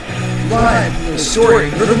live from the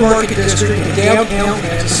historic River Market District in downtown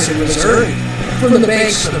Kansas City, Missouri, from the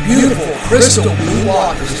banks of the beautiful crystal blue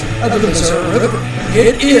waters of the Missouri River.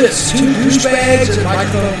 It is Two Douchebags and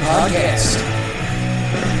Microphone Podcast.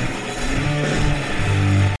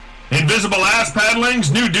 Invisible ass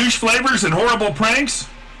paddlings, new douche flavors, and horrible pranks?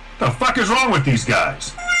 The fuck is wrong with these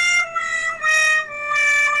guys?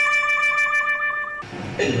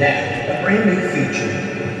 And now, a brand new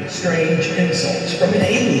feature, Strange Insults from an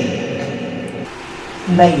Alien.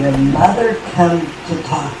 May your mother come to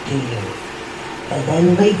talk to you, and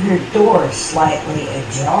then leave your door slightly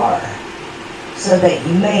ajar, so that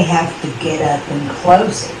you may have to get up and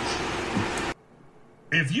close it.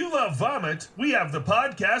 If you love vomit, we have the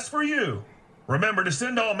podcast for you. Remember to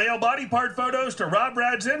send all male body part photos to Rob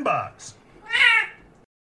Rad's inbox.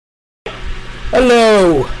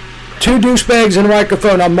 Hello, Two Douchebags and a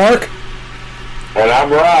Microphone. I'm Mark. And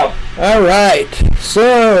I'm Rob. All right,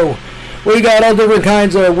 so we got all different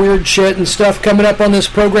kinds of weird shit and stuff coming up on this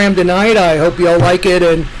program tonight. I hope you all like it,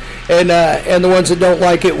 and the ones that don't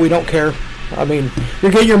like it, we don't care. I mean,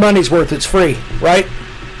 you're getting your money's worth. It's free, right?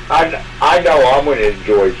 I know I'm going to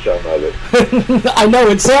enjoy some of it. I know,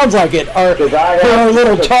 it sounds like it. Because I have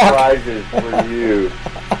some surprises for you.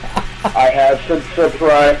 I have some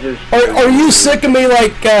surprises for you. Are you sick of me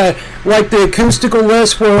like the acoustical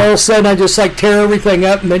list where all of a sudden I just like tear everything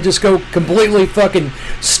up and then just go completely fucking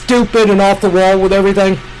stupid and off the wall with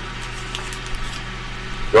everything?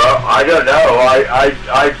 Well, I don't know.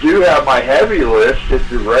 I do have my heavy list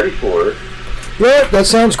if you're ready for it. Yeah, that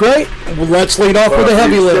sounds great. Well, let's lead off with a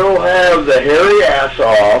heavy list. We still have the hairy ass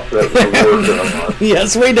off that we're working on.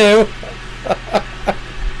 Yes, we do.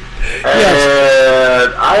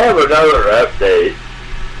 And I have another update.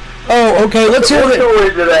 Oh, okay. Let's hear it. We'll go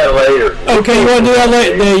into that later. Okay, you want to do that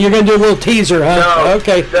later? No, you're going to do a little teaser, huh? No.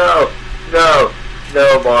 Okay.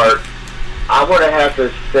 No, Mark. I'm going to have to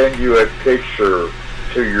send you a picture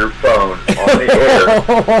to your phone on the air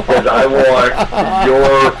because I want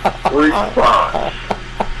your response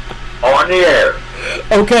on the air.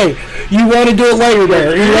 Okay, you want to do it later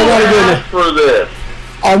there. You don't want to do it for this.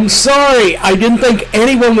 I'm sorry. I didn't think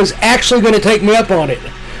anyone was actually going to take me up on it.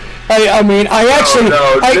 I mean, I actually,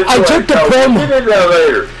 I took the promo. We'll get into that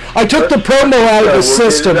later. I took the promo out of the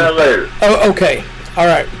system. We'll get into that later. Oh, okay. All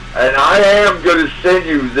right. And I am going to send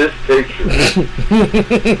you this picture. And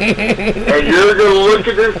you're going to look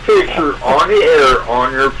at this picture on the air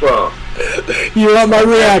on your phone. You want my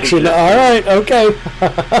reaction? All right, okay.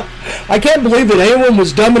 I can't believe that anyone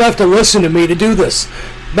was dumb enough to listen to me to do this.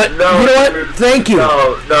 But no, you know what? Thank you.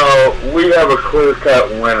 No, we have a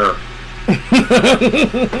clear-cut winner.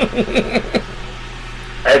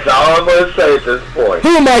 That's all I'm going to say at this point. Who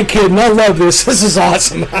am I kidding? I love this. This is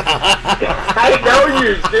awesome. I know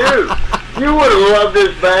you do. You would have loved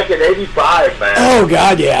this back in 85, man. Oh,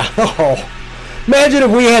 God, yeah. Oh. Imagine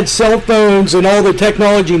if we had cell phones and all the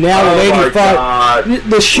technology now in 85. My God.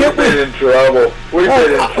 The shit We've been in trouble. We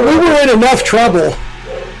were in enough trouble.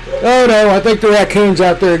 Oh, no, I think the raccoon's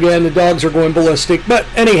out there again. The dogs are going ballistic. But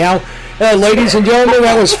anyhow, ladies and gentlemen,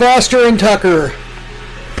 that was Foster and Tucker.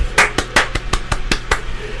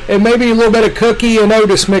 And maybe a little bit of Cookie and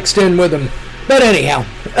Otis mixed in with them. But anyhow.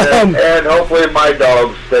 And hopefully my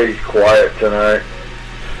dog stays quiet tonight.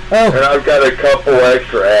 Oh. And I've got a couple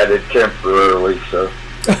extra added temporarily, so.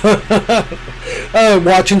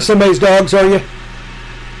 Watching somebody's dogs, are you?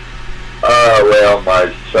 Well,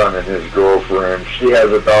 my son and his girlfriend, she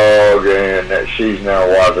has a dog, and she's now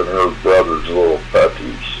watching her brother's little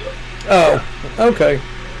puppies. So. Oh, okay.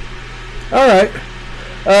 All right.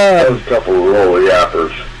 There's a couple of little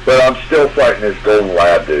yappers. But I'm still fighting this golden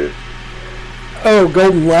lab, dude. Oh,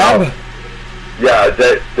 golden lab? Yeah,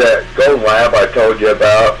 that golden lab I told you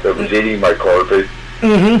about that was eating my carpet.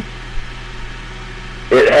 Mm-hmm.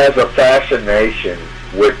 It has a fascination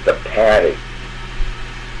with the padding.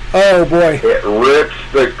 Oh, boy. It rips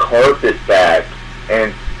the carpet back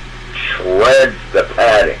and shreds the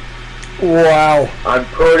padding. Wow. I'm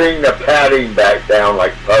putting the padding back down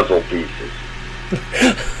like puzzle pieces.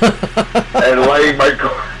 And laying my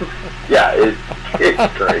carpet. Yeah, it's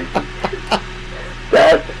crazy.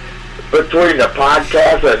 That's between the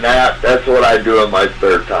podcast and that's what I do in my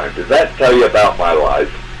spare time. Does that tell you about my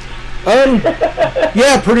life?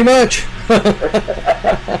 Yeah, pretty much.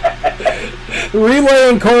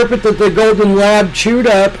 Relaying carpet that the golden lab chewed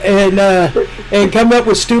up and come up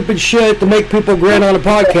with stupid shit to make people grin on a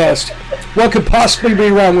podcast. What could possibly be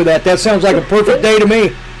wrong with that? That sounds like a perfect day to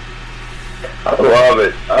me. I love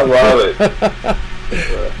it.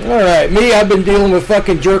 All right, me, I've been dealing with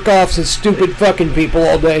fucking jerk-offs and stupid fucking people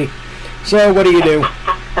all day. So what do you do?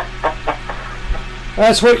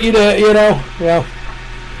 That's what you do, you know.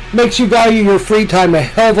 Makes you value your free time a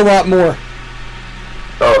hell of a lot more.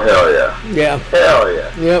 Oh, hell yeah. Yeah. Hell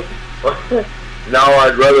yeah. Yep. Now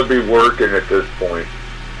I'd rather be working at this point.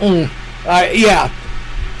 Yeah.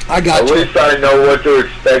 I got you. At least I know what to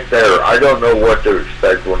expect there. I don't know what to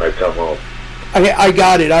expect when I come home. I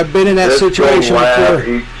got it. I've been in that situation before.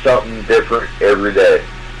 Eat something different every day.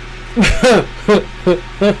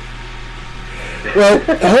 Well,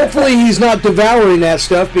 hopefully he's not devouring that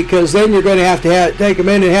stuff, because then you're going to have take him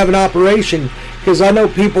in and have an operation. Because I know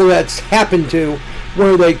people that's happened to,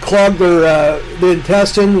 where they clog their the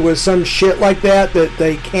intestine with some shit like that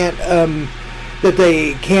they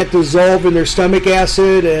can't dissolve in their stomach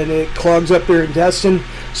acid, and it clogs up their intestine.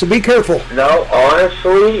 So be careful. No,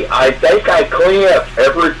 honestly, I think I clean up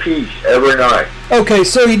every piece every night. Okay,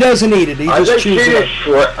 so he doesn't eat it. He just chews it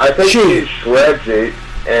up. I think she shreds it,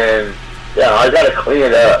 and yeah, I gotta clean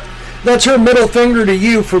it up. That's her middle finger to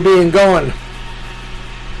you for being gone.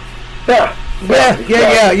 Yeah. Yeah.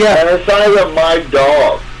 And it's not even my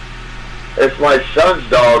dog. It's my son's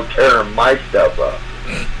dog tearing my stuff up.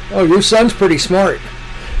 Oh, your son's pretty smart.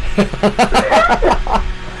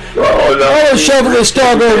 Oh, no, I'll shovel this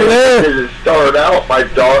dog over there. It started out my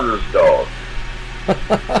daughter's dog.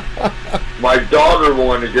 My daughter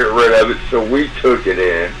wanted to get rid of it, so we took it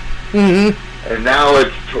in. Mm-hmm. And now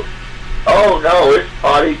it's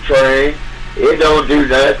potty trained. It don't do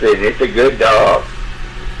nothing. It's a good dog.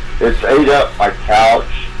 It's ate up my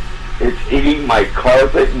couch. It's eating my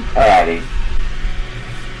carpet and padding.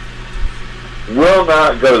 Will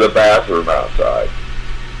not go to the bathroom outside.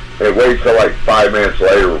 It waits till like 5 minutes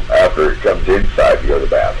later after it comes inside to go to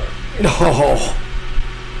the bathroom.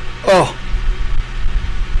 Oh.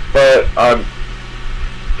 But I'm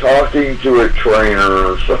talking to a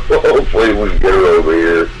trainer, so hopefully we can get her over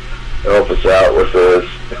here, help us out with this.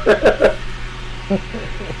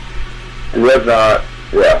 If not,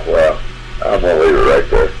 yeah, well, I'm going to leave it right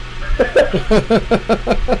there.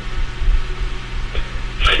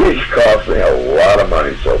 She's cost me a lot of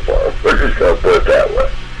money so far. We're just going to put it that way.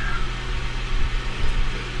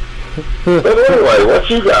 But anyway, what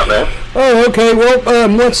you got, man? Oh, okay. Well,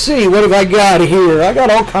 let's see. What have I got here? I got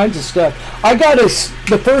all kinds of stuff. I got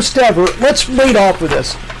the first ever. Let's lead off with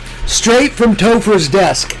this. Straight from Topher's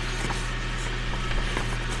desk.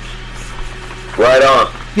 Right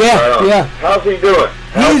on. Yeah, right on. Yeah. How's he doing?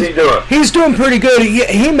 He's doing pretty good.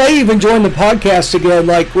 He may even join the podcast again,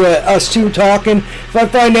 like us two talking. If I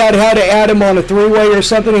find out how to add him on a three-way or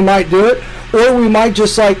something, he might do it. Or we might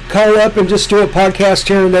just like call up and just do a podcast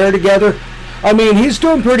here and there together. I mean, he's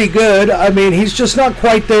doing pretty good. I mean, he's just not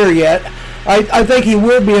quite there yet. I think he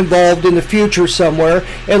will be involved in the future somewhere.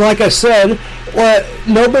 And like I said,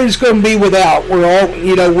 nobody's going to be without. We're all,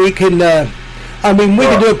 we can, we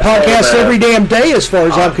can do a podcast every damn day as far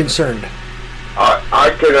as I'm concerned. I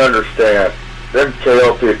can understand. Them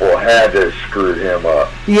tail people had to screw him up.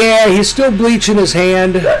 Yeah, he's still bleaching his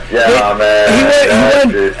hand. That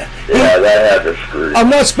had to screw him. I'm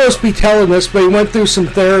not supposed to be telling this, but he went through some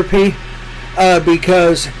therapy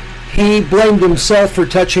because he blamed himself for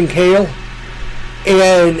touching Kale.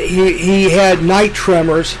 And he had night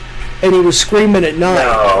tremors, and he was screaming at night.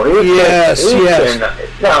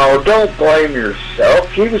 No, don't blame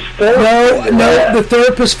yourself. He was therapy. No, the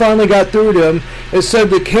therapist finally got through to him and said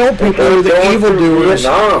the Kale people are the evildoers.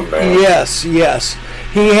 Yes.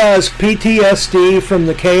 He has PTSD from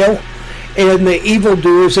the Kale, and the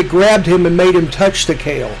evildoers that grabbed him and made him touch the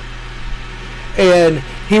Kale. And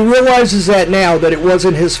he realizes that now, that it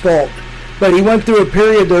wasn't his fault. But he went through a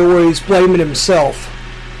period there where he's blaming himself.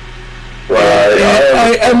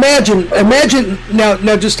 Right. Imagine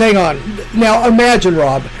now just hang on. Now imagine,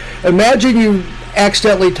 Rob. Imagine you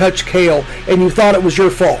accidentally touched Kale and you thought it was your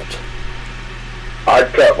fault.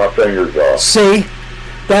 I'd cut my fingers off. See?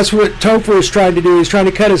 That's what Topher is trying to do. He's trying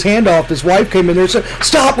to cut his hand off. His wife came in there and said,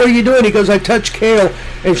 "Stop, what are you doing?" He goes, "I touched Kale."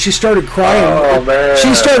 And she started crying. Oh, man.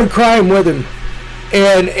 She started crying with him.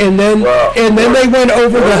 And then they went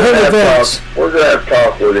over the whole events. We're going to have to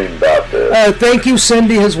talk with him about this. Thank you,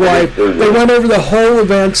 Cindy, his wife. They went over the whole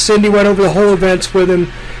events. Cindy went over the whole events with him,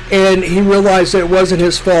 and he realized that it wasn't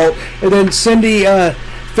his fault. And then Cindy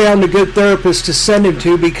found a good therapist to send him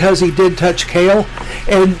to because he did touch Kale.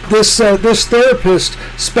 And this therapist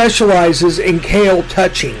specializes in Kale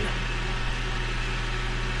touching.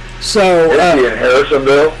 So is he in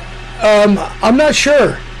Harrisonville? I'm not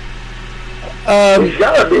sure. He's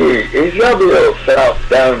got to be a little south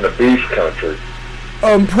down in the beach country.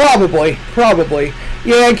 Probably.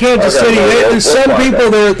 Yeah, in Kansas City, there's some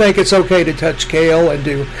people there think it's okay to touch Kale and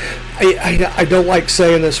do. I don't like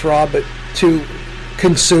saying this, Rob, but to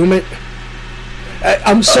consume it.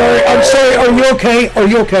 I'm sorry. Are you okay? Are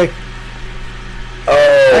you okay?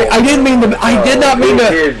 I didn't mean to. I did not mean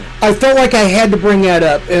to. I felt like I had to bring that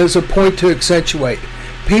up as a point to accentuate.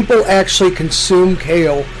 People actually consume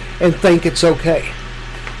kale and think it's okay.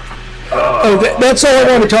 That's all I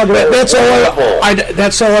want to talk about. That's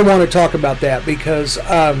all I want to talk about that because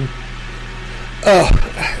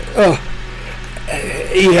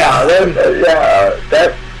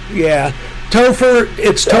yeah. Topher,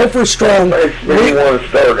 it's Topher Strong. Makes me want to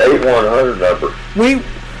start 8100 number.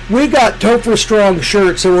 We got Topher Strong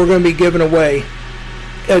shirts that we're going to be giving away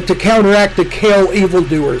to counteract the kale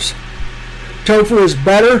evildoers. Topher is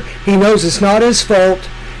better. He knows it's not his fault,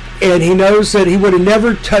 and he knows that he would have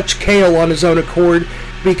never touched kale on his own accord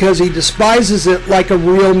because he despises it like a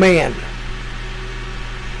real man.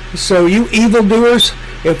 So you evildoers,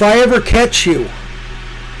 if I ever catch you,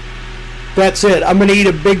 that's it. I'm going to eat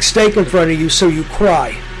a big steak in front of you so you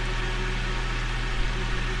cry.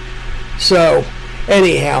 So,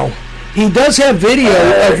 anyhow, he does have video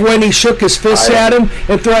of when he shook his fists at him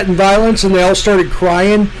and threatened violence, and they all started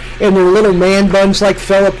crying, and their little man buns like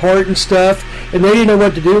fell apart and stuff, and they didn't know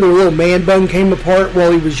what to do. Their little man bun came apart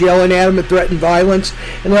while he was yelling at them and threatened violence,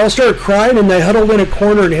 and they all started crying, and they huddled in a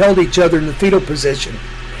corner and held each other in the fetal position.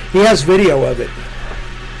 He has video of it.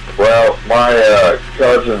 Well, my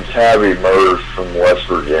cousin's Habby murders from West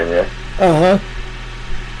Virginia. Uh-huh.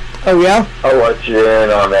 Oh, yeah? I'll let you in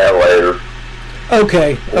on that later.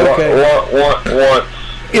 Okay. Once.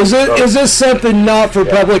 Is this something not for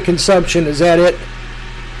public consumption? Is that it?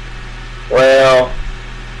 Well,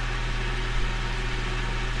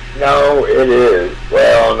 no, it is.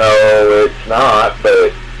 Well, no, it's not,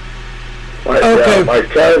 but my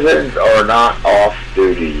cousins are not off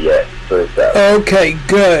duty yet. Okay,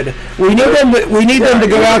 good. We need them to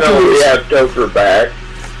go out to we have Topher back.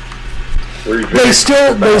 They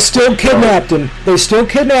still kidnapped him. They still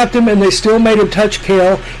kidnapped him, and they still made him touch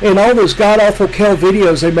kale. And all those god awful kale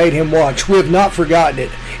videos they made him watch. We have not forgotten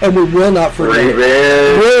it, and we will not forget it.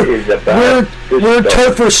 We're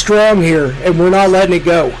Topher Strong here, and we're not letting it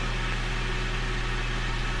go.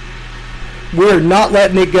 We're not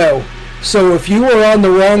letting it go. So if you are on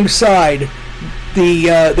the wrong side,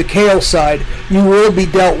 the kale side, you will be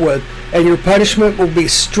dealt with, and your punishment will be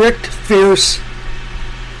strict, fierce,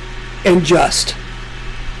 and just.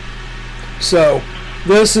 So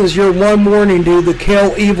this is your one warning to the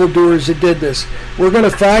kale evildoers that did this. We're going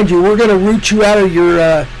to find you. We're going to root you out of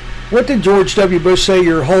your what did George W. Bush say,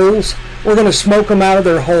 your holes? We're going to smoke them out of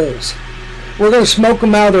their holes. We're going to smoke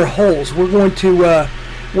them out of their holes. We're going to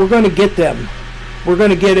get them. We're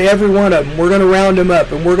going to get every one of them. We're going to round them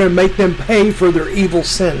up, and we're going to make them pay for their evil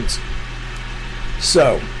sins.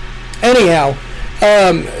 So, anyhow,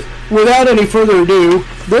 without any further ado,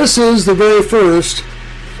 this is the very first,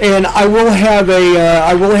 and I will have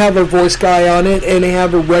a voice guy on it, and I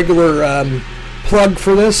have a regular plug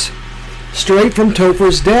for this, straight from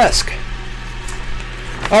Topher's desk.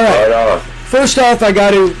 All right. First off, I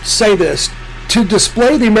got to say this: to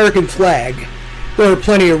display the American flag, there are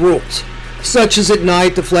plenty of rules. Such as at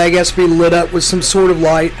night, the flag has to be lit up with some sort of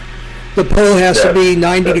light. The pole has to be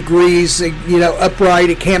 90 degrees, upright.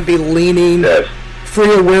 It can't be leaning,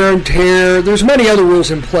 free of wear and tear. There's many other rules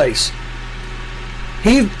in place.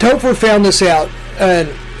 Topher found this out, and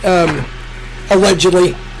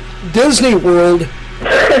allegedly, Disney World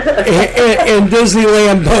and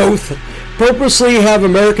Disneyland both purposely have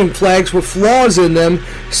American flags with flaws in them,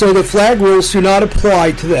 so the flag rules do not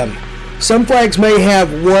apply to them. Some flags may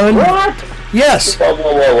have one... What? Yes. Whoa.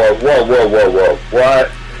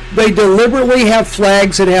 What? They deliberately have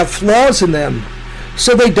flags that have flaws in them,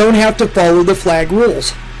 so they don't have to follow the flag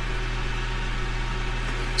rules.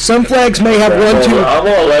 Some flags may have one, two... I'm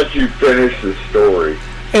going to let you finish the story.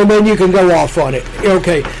 And then you can go off on it.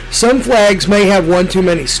 Okay. Some flags may have one too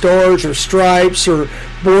many stars or stripes or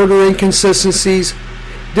border inconsistencies.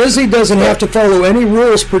 Disney doesn't have to follow any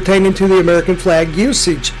rules pertaining to the American flag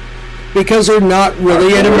usage, because they're not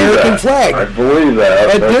really an American flag. I believe that.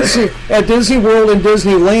 At Disney World and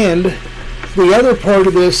Disneyland, the other part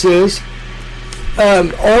of this is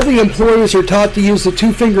all the employees are taught to use the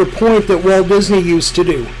two-finger point that Walt Disney used to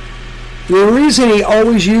do. The reason he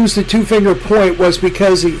always used the two-finger point was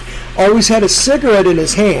because he always had a cigarette in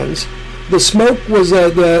his hands. The smoke was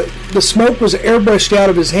airbrushed out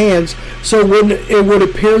of his hands, so it would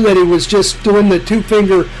appear that he was just doing the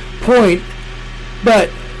two-finger point, but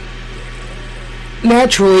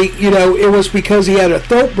naturally, it was because he had a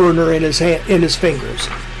throat burner in his fingers.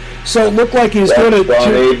 So it looked like he was doing it. That's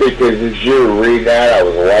funny, because as you were reading that, I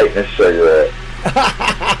was lighting a cigarette.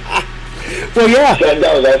 Well, yeah.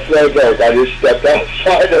 No, that's no joke. I just stepped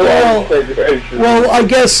outside the refrigeration. Well, I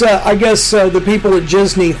guess the people at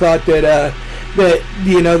Disney thought that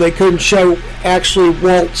they couldn't show actually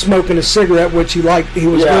Walt smoking a cigarette, which he liked. He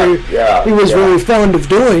was very fond of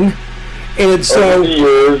doing, and so over the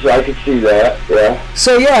years I could see that. Yeah.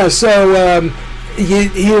 So he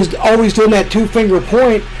was always doing that 2-finger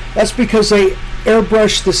point. That's because they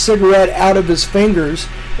airbrushed the cigarette out of his fingers,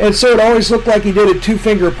 and so it always looked like he did a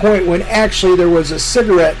 2-finger point when actually there was a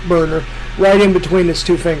cigarette burner right in between his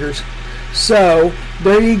 2 fingers. So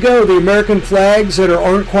there you go, the American flags that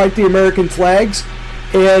aren't quite the American flags,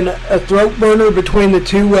 and a throat burner between the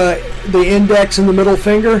two, the index and the middle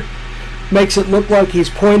finger, makes it look like he's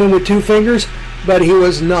pointing with 2 fingers, but he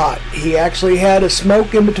was not. He actually had a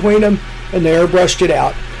smoke in between them, and they airbrushed it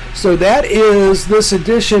out. So that is this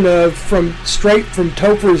edition of straight from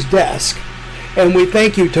Topher's desk. And we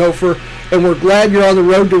thank you, Topher, and we're glad you're on the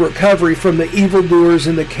road to recovery from the evildoers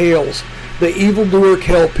and the Kales. The evildoer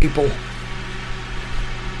Kale people.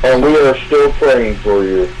 And we are still praying for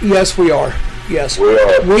you. Yes, we are. Yes. We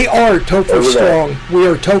are. We are Topher strong. We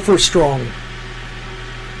are Topher strong.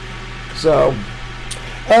 So,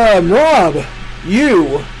 Rob,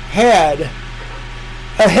 you had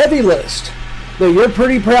a heavy list that you're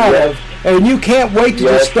pretty proud of, and you can't wait to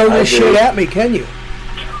just throw this shit at me, can you?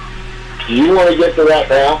 Do you want to get to that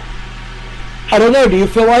now? I don't know. Do you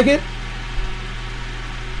feel like it?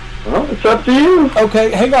 Well, it's up to you. Okay,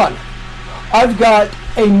 hang on. I've got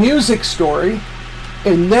a music story,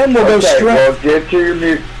 and then we'll go straight. Well, get to your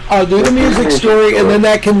music. I'll do the music story, and then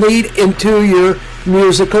that can lead into your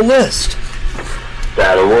musical list.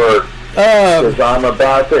 That'll work. Because I'm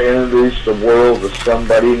about to introduce the world to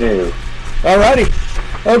somebody new. Alrighty.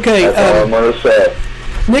 Okay. That's all I'm going to say.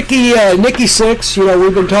 Nikki Sixx,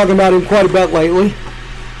 we've been talking about him quite a bit lately.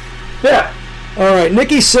 Yeah. All right.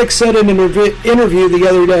 Nikki Sixx said in an interview the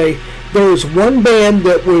other day there was one band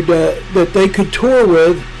that would that they could tour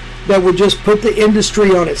with that would just put the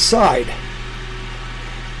industry on its side.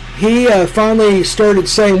 He finally started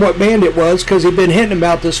saying what band it was because he'd been hinting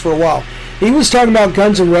about this for a while. He was talking about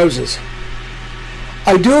Guns N' Roses.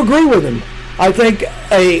 I do agree with him. I think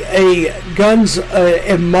a Guns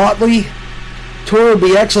and Motley tour would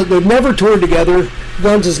be excellent. They've never toured together.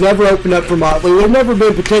 Guns has never opened up for Motley. They've never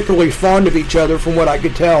been particularly fond of each other, from what I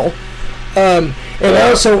could tell. And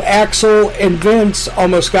also Axl and Vince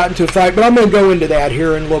almost got into a fight, but I'm going to go into that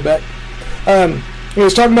here in a little bit. He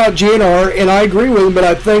was talking about GNR, and I agree with him, but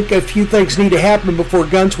I think a few things need to happen before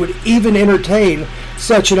Guns would even entertain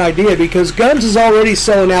such an idea, because Guns is already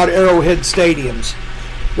selling out Arrowhead stadiums.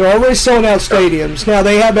 They're already selling out stadiums. Now,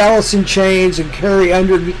 they have Alice in Chains and Carrie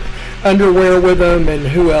Underwear with them, and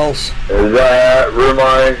who else? That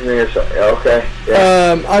reminds me of something. Okay.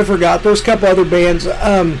 Yeah. I forgot. There's a couple other bands.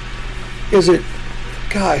 Is it...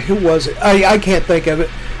 God, who was it? I can't think of it.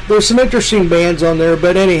 There's some interesting bands on there,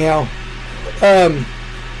 but anyhow...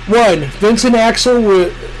 Vince and Axl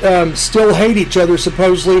would still hate each other,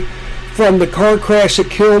 supposedly, from the car crash that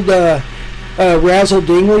killed Razzle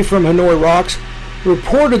Dingley from Hanoi Rocks.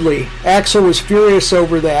 Reportedly, Axl was furious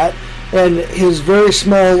over that, and his very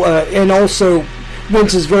small, and also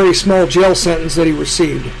Vince's very small jail sentence that he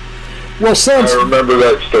received. Well, I remember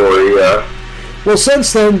that story, yeah. Well,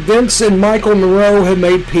 since then, Vince and Michael Moreau have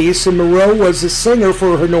made peace, and Moreau was the singer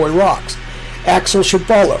for Hanoi Rocks. Axl should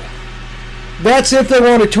follow. That's if they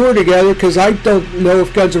want to tour together, because I don't know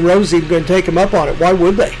if Guns N' Roses even going to take them up on it. Why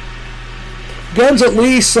would they? Guns at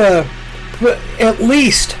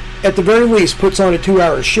the very least, puts on a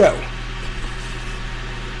 2-hour show.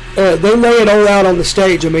 They lay it all out on the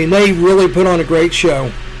stage. I mean, they really put on a great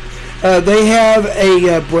show. They have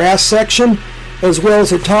a brass section, as well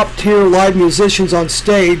as a top-tier live musicians on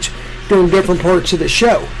stage during different parts of the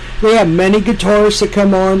show. They have many guitarists that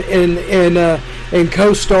come on and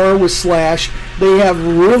co-star with Slash. They have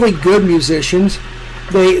really good musicians.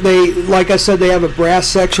 They like I said, they have a brass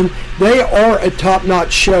section. They are a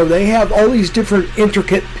top-notch show. They have all these different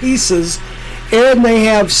intricate pieces, and they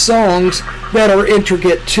have songs that are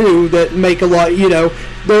intricate too, that make a lot.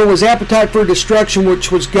 There was Appetite for Destruction,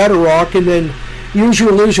 which was gutter rock, and then Use Your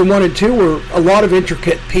Illusion 1 and 2 were a lot of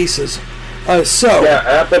intricate pieces.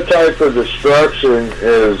 Appetite for Destruction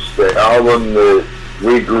is the album that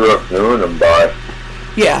we grew up knowing them by.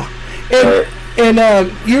 Yeah, and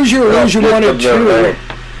Use Your Illusion 1 and 2.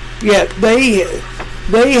 Yeah, they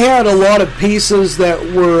had a lot of pieces that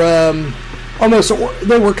were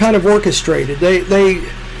they were kind of orchestrated.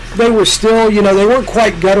 They were still, they weren't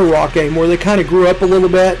quite gutter rock anymore. They kind of grew up a little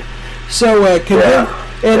bit. So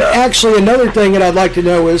And actually, another thing that I'd like to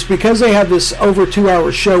know is, because they have this over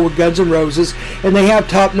 2-hour show with Guns N' Roses, and they have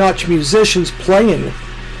top-notch musicians playing,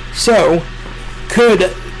 so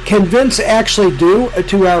can Vince actually do a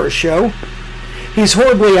 2-hour show? He's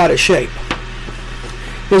horribly out of shape.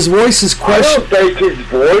 His voice is questionable. I don't think his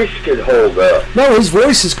voice could hold up. No, his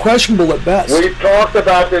voice is questionable at best. We've talked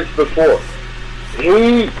about this before.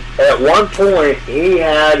 At one point, he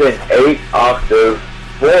had an 8-octave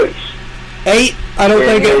voice. 8? I don't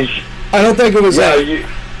think it was 8.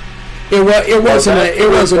 It wasn't. It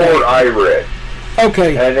wasn't 8. I read.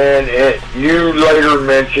 Okay. And then you later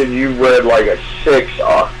mentioned you read like a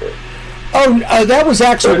 6-octave. Oh, that was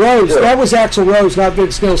Axl Rose. That was Axl Rose, not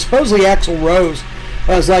Vince Neil. Supposedly Axl Rose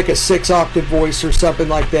has like a 6-octave voice or something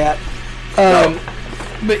like that.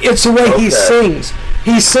 But it's the way he sings.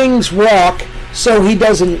 He sings rock, so he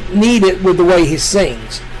doesn't need it with the way he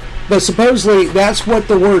sings. But supposedly that's what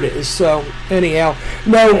the word is. So anyhow,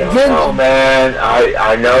 no. Oh man,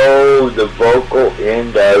 I know the vocal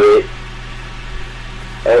end of it.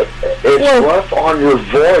 It's rough on your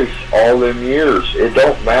voice all them years. It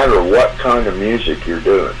don't matter what kind of music you're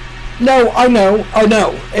doing. No, I know,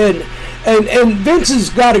 and Vince has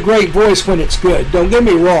got a great voice when it's good. Don't get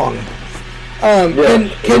me wrong.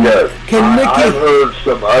 Yes, can Nicky? I've heard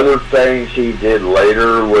some other things he did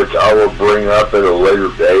later, which I will bring up at a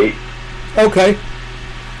later date. Okay.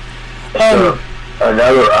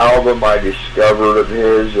 Another album I discovered of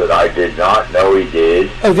his that I did not know he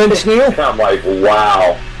did. Oh, Vince Neil? I'm like,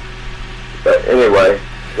 wow. But anyway,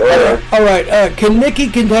 go ahead. All right. Can Nicky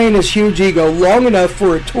contain his huge ego long enough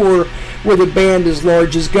for a tour with a band as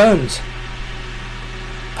large as Guns?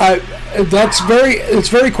 It's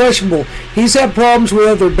very questionable. He's had problems with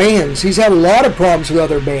other bands. He's had a lot of problems with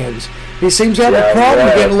other bands. He seems to have a problem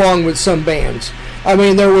getting along with some bands. I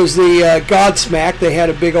mean, there was the Godsmack. They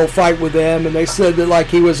had a big old fight with them, and they said that like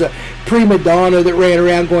he was a prima donna that ran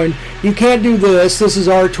around going, "You can't do this. This is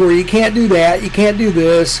our tour. You can't do that. You can't do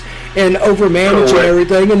this," and overmanaging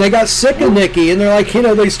everything. And they got sick of Nicky, and they're like,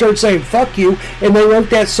 they start saying "fuck you," and they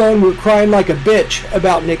wrote that song "We're Crying Like a Bitch"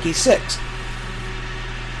 about Nicky Sixx.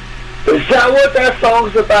 Is that what that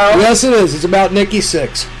song's about? Yes, it is. It's about Nicky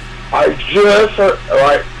Sixx. I just heard,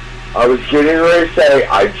 I was getting ready to say,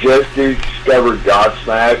 I just discovered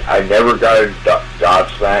Godsmack. I never got into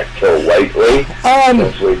Godsmack till lately.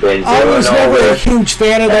 Since we've been doing I was never a huge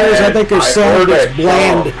fan of theirs. I think their sound is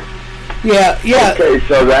bland. Yeah. Okay,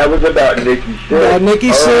 so that was about Nicky Sixx. About Nicky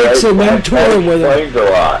Sixx and them touring with him.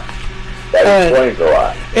 That explains a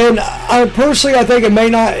lot. And personally, I think it may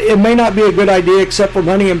not be a good idea, except for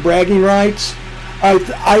money and bragging rights.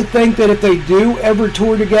 I think that if they do ever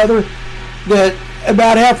tour together, that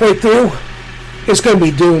about halfway through, it's going to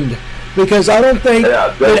be doomed, because I don't think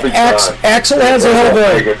that Axl has a hell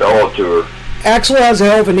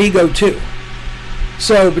of an ego too.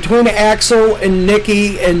 So between Axl and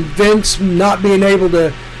Nicky and Vince not being able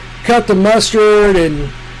to cut the mustard,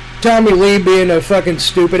 and Tommy Lee being a fucking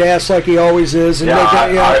stupid ass like he always is, and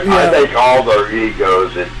I think all their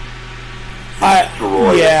egos and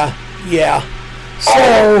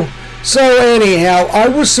So anyhow, I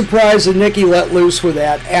was surprised that Nicky let loose with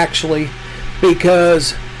that, actually,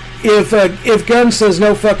 because if Gunn says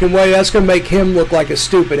no fucking way, that's gonna make him look like a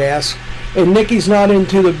stupid ass, and Nicky's not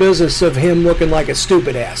into the business of him looking like a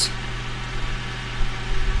stupid ass.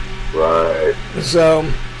 Right. So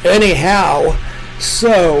anyhow.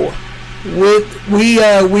 So,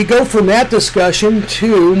 we go from that discussion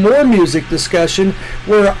to more music discussion,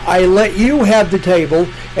 where I let you have the table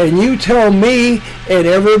and you tell me and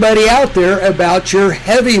everybody out there about your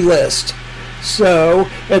heavy list. So,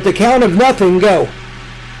 at the count of nothing, go.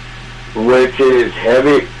 Which is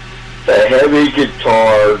heavy, the heavy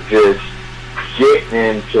guitar, just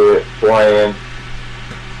getting into it, playing.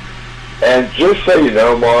 And just so you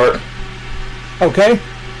know, Mark. Okay.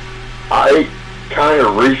 I kind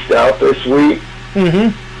of reached out this week.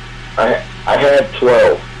 Mm-hmm. I had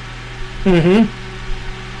 12. Mm-hmm.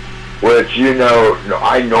 Which,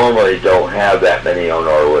 I normally don't have that many on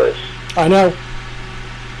our list. I know.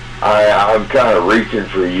 I'm kind of reaching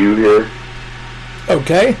for you here.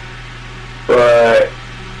 Okay. But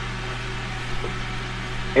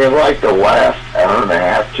in like the last hour and a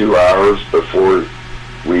half, 2 hours before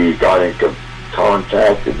we got in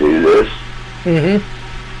contact to do this, mm-hmm.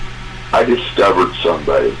 I discovered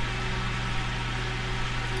somebody.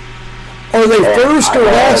 Are they first or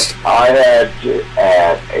last? I had to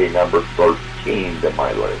add a number 13 to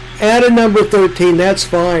my list. Add a number 13, that's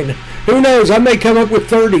fine. Who knows? I may come up with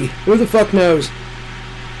 30. Who the fuck knows?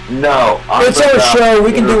 No. It's our show.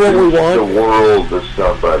 We can do what we want. The world to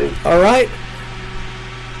somebody. All right.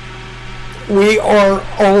 We are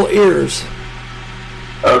all ears.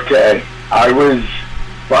 Okay, I was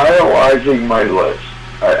finalizing my list.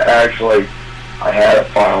 I had it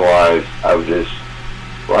finalized. I was just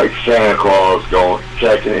like Santa Claus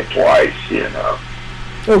checking it twice, you know.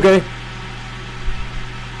 Okay.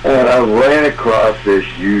 And I ran across this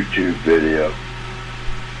YouTube video.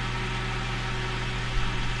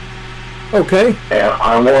 Okay. And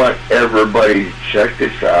I want everybody to check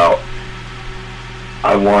this out.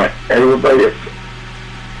 I want everybody to...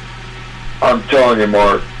 I'm telling you,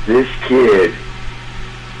 Mark, this kid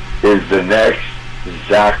is the next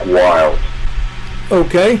Zach Wilde.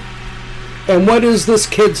 Okay. And what is this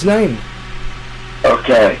kid's name?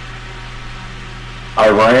 Okay. I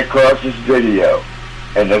ran across this video.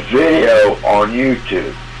 And the video on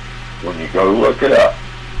YouTube, when you go look it up,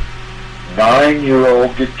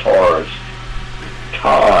 9-year-old guitarist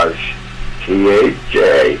Taj,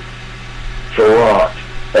 T-A-J, Farrant,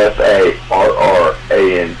 F-A-R-R-A-N-T,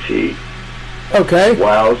 Okay.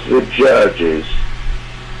 wows the judges,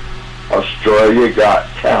 Australia Got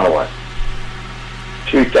Talent,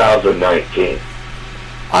 2019.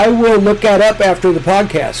 I will look that up after the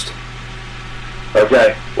podcast.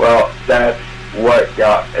 Okay, well, that's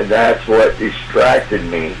what distracted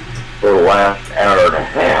me for the last hour and a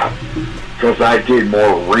half, because I did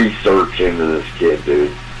more research into this kid,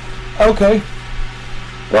 dude. Okay.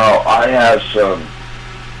 Well, I have some...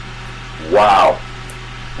 Wow.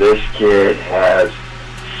 This kid has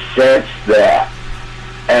since that.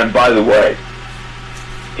 And by the way,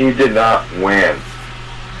 he did not win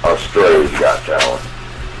Australia's Got Talent.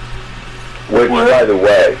 Which, by the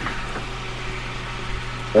way,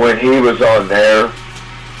 when he was on there,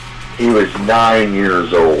 he was 9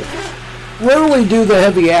 years old. Rarely do the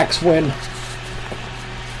heavy acts win.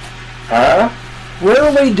 Huh?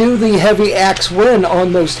 Rarely do the heavy acts win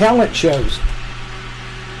on those talent shows.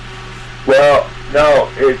 Well, no,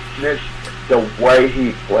 it's just the way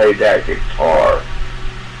he played that guitar.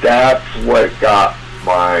 That's what got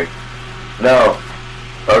my... No.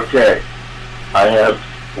 Okay.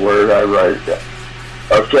 Where did I write it down?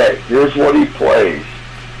 Okay, here's what he plays.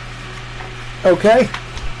 Okay.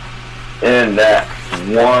 In that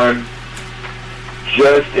one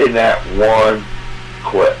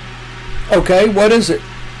clip. Okay, what is it?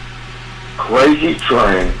 Crazy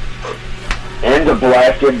Train, into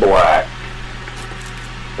Black and Black,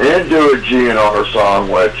 into a GNR song,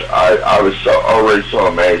 which I was already so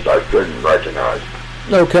amazed I couldn't recognize.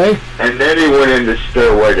 Okay. And then he went into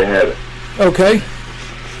Stairway to Heaven. Okay.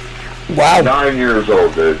 Wow. 9 years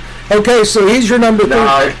old, dude. Okay, so he's your number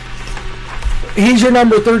 13. He's your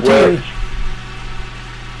number 13.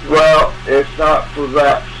 Well, it's not for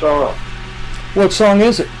that song. What song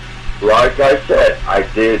is it? Like I said,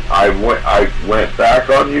 I went back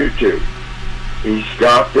on YouTube. He's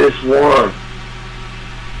got this one.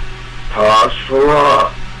 Taj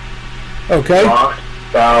Farrant. Okay. Rock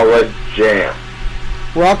Ballad Jam.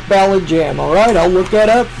 Rock Ballad Jam. All right, I'll look that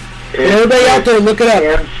up. And everybody out there, look it up.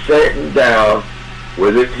 Him sitting down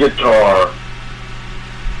with his guitar.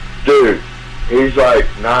 Dude, he's like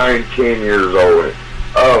 9, 10 years old.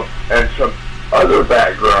 Oh, and some other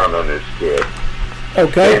background on this kid.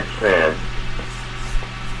 Okay. And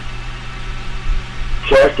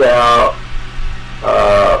check out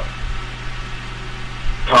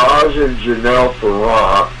Taj and Janelle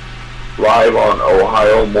Farrant live on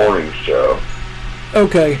Ohio Morning Show.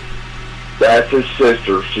 Okay. That's his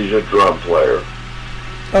sister. She's a drum player.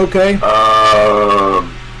 Okay.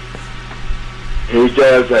 He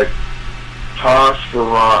does a Taj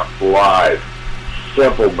Farrant live,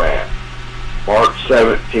 Simple Man, March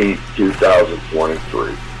 17th,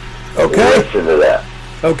 2023. Okay. Listen to that.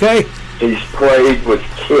 Okay. He's played with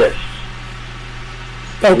Kiss.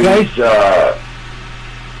 Okay. He's,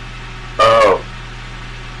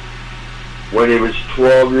 when he was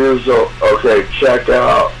 12 years old. Okay, check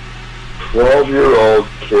out 12-Year-Old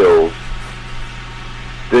Kills.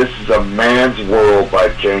 This is A Man's World by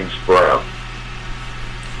James Brown.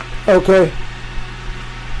 Okay.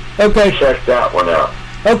 Okay. Check that one out.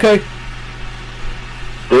 Okay.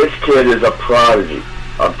 This kid is a prodigy.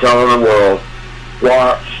 I'm telling the world,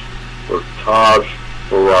 watch for Taj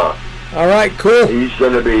Farrant. All right, cool. He's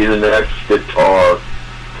going to be the next guitar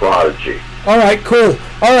prodigy. All right, cool.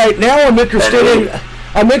 All right, now I'm interested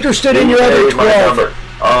in your other 12.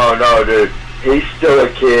 Oh no, dude, he's still a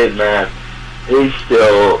kid, man. He's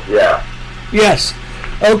still, yeah. Yes.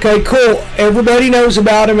 Okay, cool. Everybody knows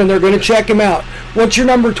about him, and they're going to check him out. What's your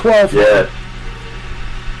number 12? Yes.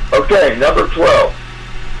 Okay, number 12.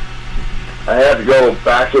 I had to go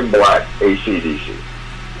Back in Black, AC/DC.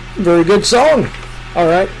 Very good song. All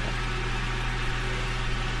right.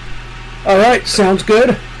 All right, sounds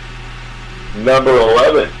good. Number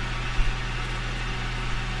 11,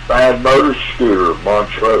 Bad Motor Scooter,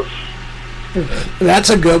 Montrose. That's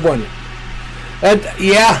a good one.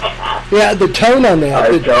 Yeah, the tone on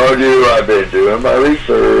that. I told you I've been doing my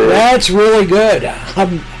research. That's really good.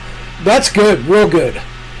 That's good, real good,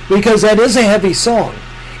 because that is a heavy song.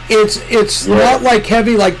 It's not like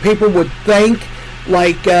heavy like people would think.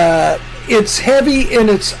 Like it's heavy in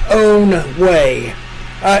its own way.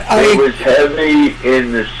 It was heavy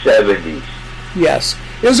in the 70s. Yes,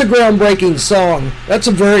 it was a groundbreaking song. That's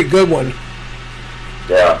a very good one.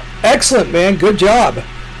 Yeah. Excellent, man. Good job.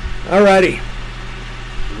 Alrighty.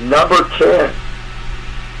 Number 10,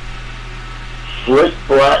 Slick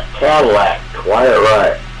Black Cadillac, Quiet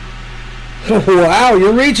Riot. Wow,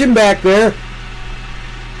 you're reaching back there.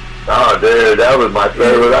 Oh, dude, that was my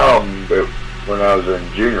favorite album when I was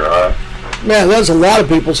in junior high. Man, that's a lot of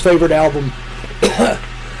people's favorite album.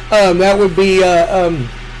 That would be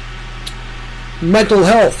Mental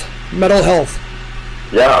Health. Mental Health.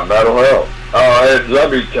 Yeah, Mental Health. Oh, and let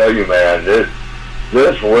me tell you, man, this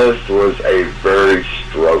list was a very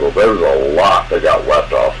struggle. There was a lot that got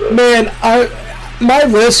left off this. Man, my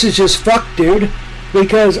list is just fucked, dude,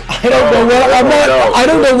 because I don't know what I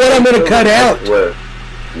don't know what I'm going to cut out.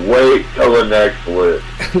 Wait till the next list.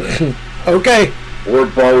 Okay. We're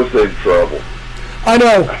both in trouble. I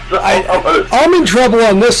know. I'm in trouble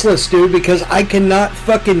on this list, dude, because I cannot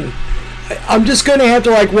fucking... I'm just going to have to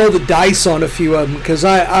like roll the dice on a few of them because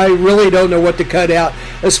I really don't know what to cut out,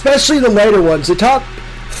 especially the later ones. The top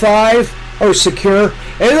 5 are secure.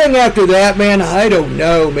 Anything after that, man, I don't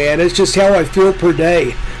know, man. It's just how I feel per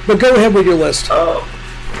day. But go ahead with your list. Oh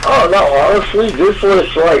no, honestly, this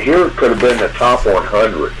list right here could have been the top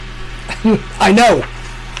 100. I know.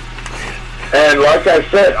 And like I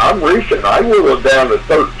said, I'm reaching. I whittled down to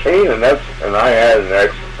 13, and I had an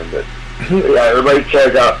excellent one. Yeah, everybody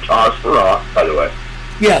check out Topher, by the way.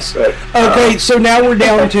 Yes. But, okay, so now we're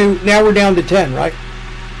down to 10, right?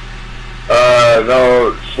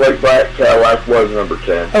 No, Slick Black Cadillac was number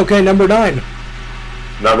 10. Okay, number 9.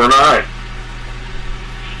 Number 9,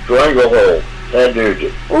 Stranglehold, Ted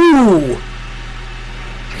Nugent. Ooh.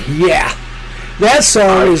 Yeah. That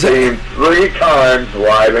song I've seen 3 times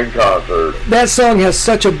live in concert. That song has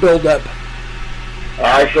such a build-up.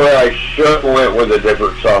 Actually, I should have went with a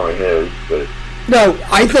different song of his, but no,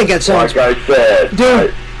 I think that song's... Like I said,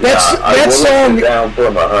 dude, that song... down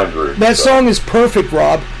from 100. That song is perfect,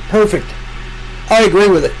 Rob. Perfect. I agree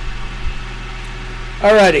with it.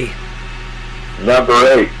 Alrighty. Number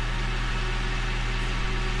 8,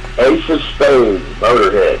 Ace of Spades,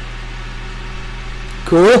 Motorhead.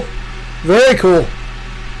 Cool. Very cool.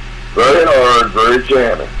 Very hard, very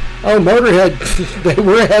jamming. Oh, Motorhead, they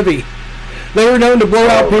were heavy. They were known to blow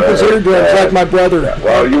out people's eardrums like my brother. Yeah,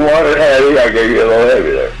 well, you wanted heavy, I gave you a little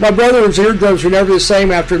heavy there. My brother's eardrums were never the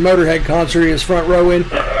same after a Motorhead concert. He was front row in.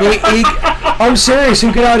 I'm serious,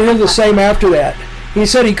 he could not hear the same after that. He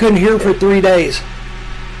said he couldn't hear for 3 days.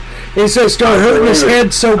 He said it started hurting his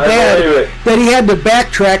head so bad that he had to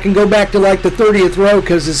backtrack and go back to like the 30th row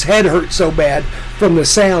because his head hurt so bad from the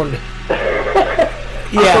sound.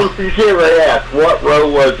 Yeah. You can't really ask, what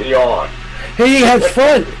row was he on? He had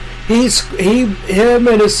front. Him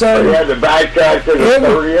and his son. He had to backtrack to the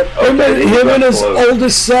 30th? Okay, him and his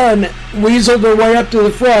oldest son weaseled their way up to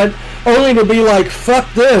the front, only to be like,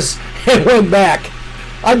 fuck this, and went back.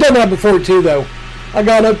 I've done that before too, though. I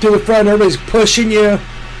got up to the front, everybody's pushing you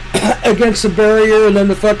against the barrier, and then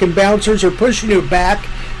the fucking bouncers are pushing you back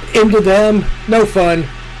into them. No fun.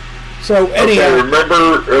 So anyhow.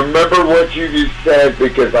 Okay, remember what you just said,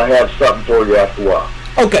 because I have something for you after a while.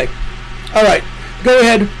 Okay. All right. Go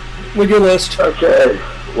ahead with your list. Okay.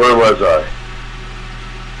 Where was I?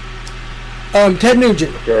 Ted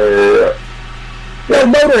Nugent. Okay. No,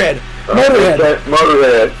 Motorhead. Motorhead. Okay,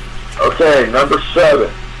 Motorhead. Okay, number 7.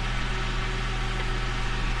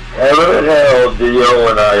 Heaven and Hell, Dio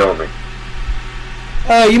and Iommi.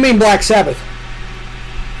 You mean Black Sabbath?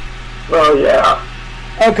 Well, yeah.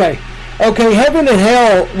 Okay. Heaven and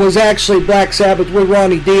Hell was actually Black Sabbath with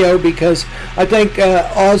Ronnie Dio because I think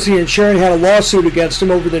Ozzy and Sharon had a lawsuit against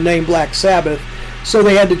him over the name Black Sabbath, so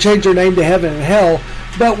they had to change their name to Heaven and Hell.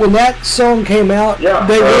 But when that song came out, yeah,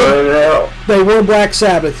 they were Black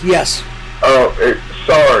Sabbath, yes. Oh,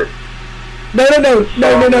 sorry. No.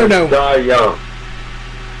 Die Young.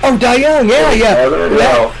 Oh, Die Young, yeah. Heaven and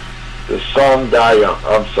Hell. The song Die Young.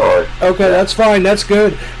 I'm sorry. Okay, that's fine. That's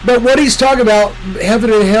good. But what he's talking about,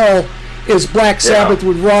 Heaven and Hell, is Black Sabbath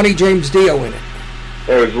with Ronnie James Dio in it.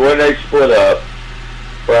 It was when they split up.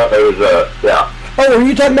 Well, it was, yeah. Oh, are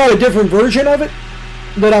you talking about a different version of it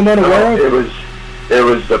that I'm unaware of? It It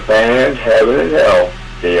was the band Heaven and Hell,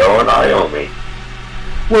 Dio and Iommi.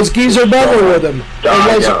 Was Geezer Butler with him?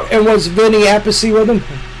 And was Vinny Appice with him?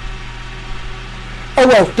 Oh,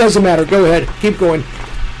 well, doesn't matter. Go ahead. Keep going.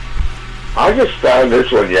 I just found this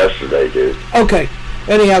one yesterday, dude. Okay.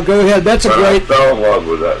 Anyhow, go ahead. That's a great... I fell in love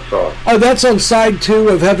with that song. Oh, that's on side 2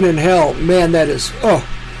 of Heaven and Hell. Man, that is... Oh,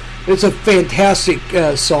 it's a fantastic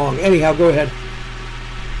song. Anyhow, go ahead.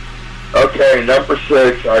 Okay, number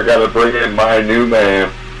 6, I gotta bring in my new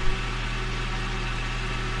man.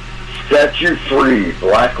 Set You Free,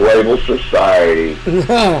 Black Label Society.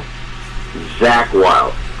 Zakk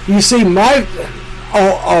Wylde. You see,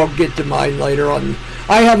 I'll get to mine later on.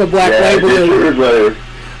 I have a black label in there.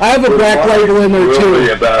 I have a black label in there too.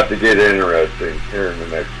 Really about to get interesting here in the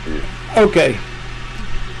next few. Okay.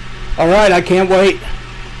 All right, I can't wait.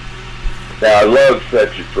 Now, I love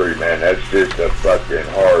Set You Free, man. That's just a fucking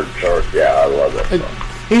hard chart. Yeah, I love that song.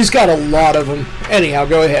 He's got a lot of them. Anyhow,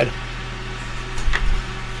 go ahead.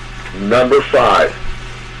 Number 5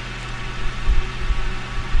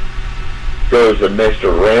 goes to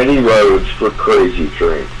Mr. Randy Rhoads for Crazy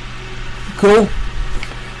Train. Cool.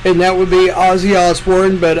 And that would be Ozzy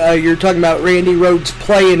Osbourne, but you're talking about Randy Rhoads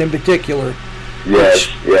playing in particular. Yes.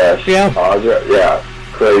 Yeah. Ozzy, yeah.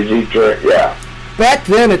 Crazy Train, yeah. Back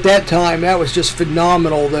then, at that time, that was just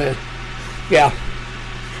phenomenal. Yeah.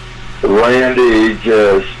 Randy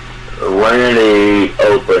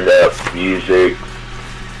opened up music,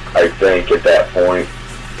 I think, at that point.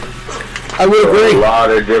 I would agree. A lot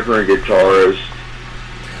of different guitarists.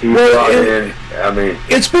 He brought in, I mean,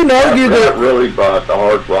 it's been argued that really brought the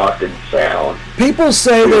hard rock and sound. People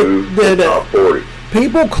say that top 40.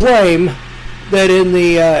 People claim that in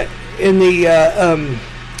the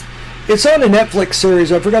it's on a Netflix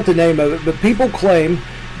series. I forgot the name of it, but people claim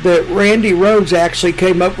that Randy Rhoads actually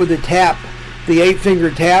came up with the tap, the 8-finger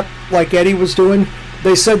tap, like Eddie was doing.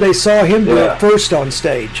 They said they saw him do it first on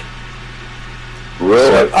stage.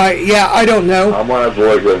 Really? So I don't know. I'm going to have to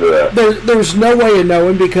look into that. There's no way of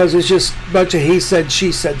knowing because it's just a bunch of he said,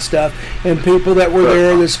 she said stuff, and people that were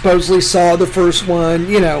there that supposedly saw the first one,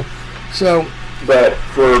 so. But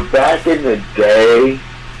for back in the day,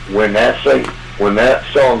 when that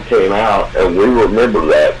song came out, and we remember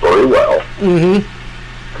that very well,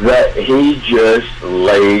 that he just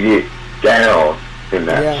laid it down in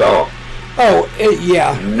that song. Oh,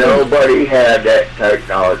 yeah. Nobody had that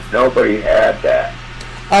technology. Nobody had that.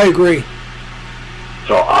 I agree.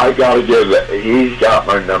 So I got to give it. He's got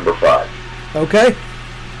my number 5. Okay.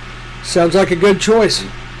 Sounds like a good choice.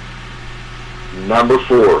 Number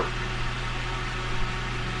 4.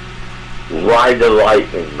 Ride the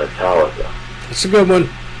Lightning, Metallica. That's a good one.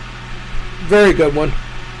 Very good one.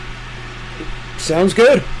 Sounds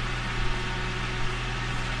good.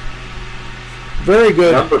 Very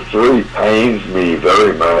good. Number 3 pains me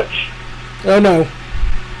very much. Oh, no.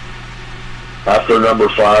 After number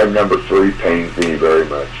 5, number 3 pains me very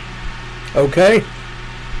much. Okay.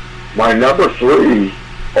 My number 3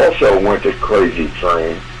 also went to Crazy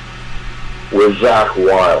Train with Zakk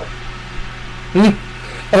Wylde.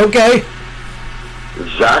 Okay.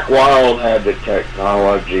 Zakk Wylde had the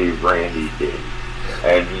technology Randy did.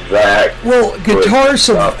 And Zakk... Well, guitars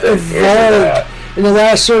have evolved. In the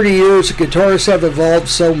last 30 years, the guitarists have evolved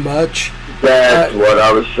so much. That's what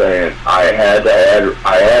I was saying. I had to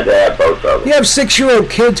add both of them. You have 6-year-old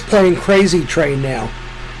kids playing Crazy Train now.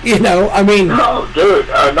 I mean... No, dude,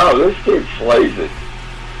 no, this kid slays it.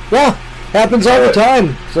 Well, happens all the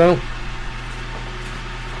time, so...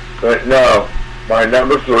 But no, my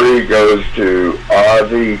number 3 goes to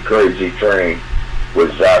Ozzy Crazy Train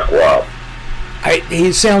with Zakk Wylde.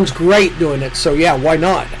 He sounds great doing it, so yeah, why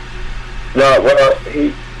not? No, well,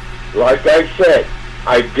 like I said,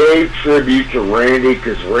 I gave tribute to Randy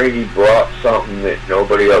because Randy brought something that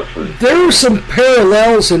nobody else was doing. There are some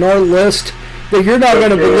parallels in our list that you're not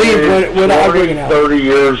going to believe when I bring it out. 30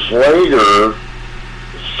 years later,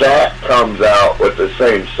 Zakk comes out with the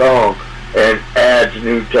same song and adds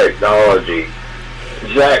new technology.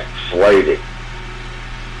 Zakk slayed it.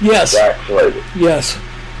 Yes. Zakk slayed it. Yes.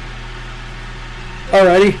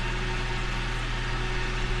 Alrighty.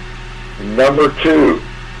 Number 2,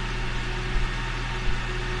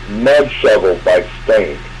 Mud Shovel by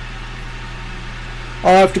Stain.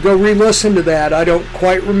 I'll have to go re-listen to that. I don't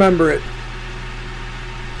quite remember it.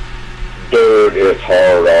 Dude, it's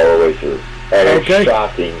hard all the way through. And it's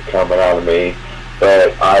shocking coming out of me.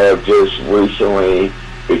 But I have just recently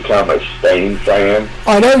become a Stain fan.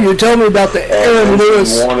 I know, you're telling me about the Aaron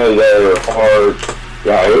Lewis. One of their hard...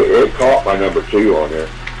 Yeah, it caught my number 2 on there.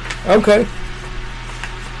 Okay.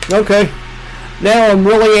 Now I'm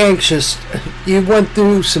really anxious. You went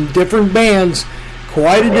through some different bands. Of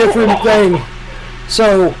Quite a different thing.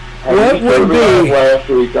 So, what would be... Last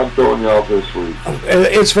week, I'm throwing you off this week.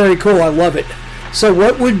 It's very cool. I love it. So,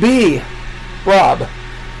 what would be, Rob,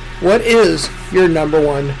 what is your number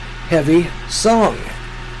one heavy song?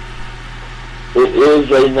 It is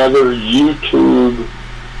another YouTube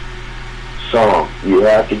song. You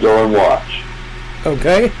have to go and watch.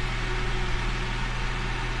 Okay.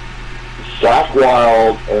 Zach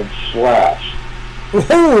Wild and Slash.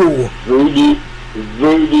 Oh!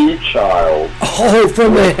 Voodoo Child. Oh,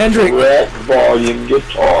 from the Hendrix. Red volume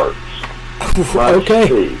guitars.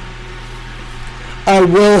 Okay. I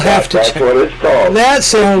will have to check. That's what it's called. That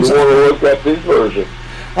sounds... You want to look up this version.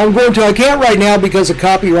 I'm going to. I can't right now because of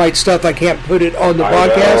copyright stuff. I can't put it on the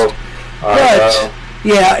podcast. But,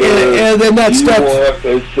 yeah, and then that stuff... You want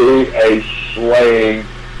to see a slaying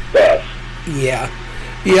fest. Yeah.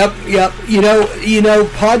 Yep. You know,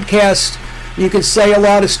 podcasts, you can say a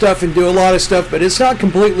lot of stuff and do a lot of stuff, but it's not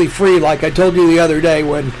completely free like I told you the other day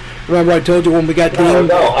when... Remember I told you when we got...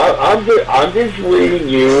 I'm just reading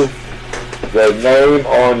you the name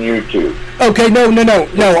on YouTube. Okay, no. I'm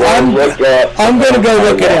going to go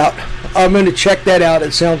look it out. I'm going to check that out.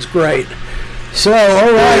 It sounds great. So,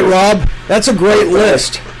 all right, Rob, that's a great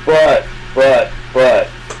list. But.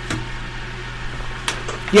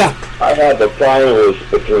 Yeah. I have the finalists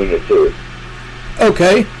between the two.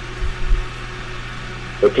 Okay.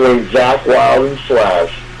 Between Zach Wild and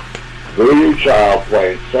Slash, Voodoo Child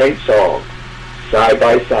playing same song, side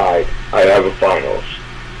by side, I have a finals.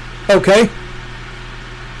 Okay.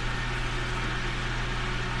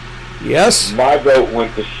 Yes. My vote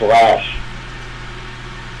went to Slash.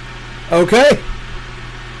 Okay.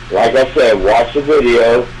 Like I said, watch the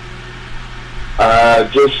video.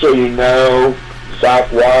 Just so you know,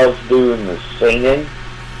 Zach Wild's doing the singing.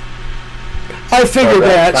 I figured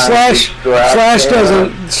that. Slash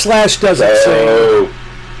doesn't sing.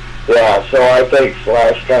 Yeah, so I think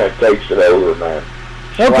Slash kind of takes it over, man.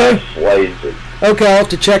 Okay. Slash slays it. Okay, I'll have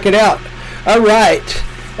to check it out. All right.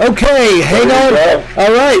 Okay, hang on.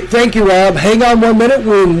 All right, thank you, Rob. Hang on 1 minute.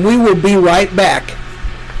 We will be right back.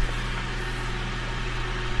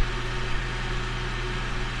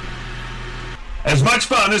 As much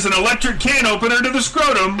fun as an electric can opener to the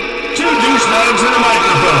scrotum, 2 douchebags and a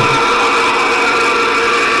microphone.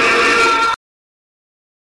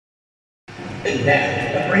 And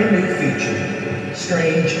now, a brand new feature,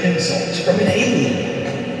 Strange Insults from an Alien.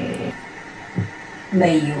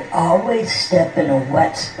 May you always step in a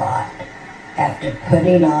wet spot after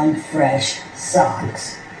putting on fresh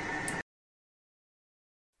socks.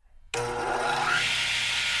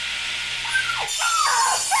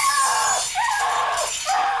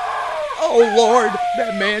 Oh Lord,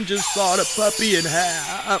 that man just sawed a puppy in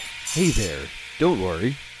half. Hey there, don't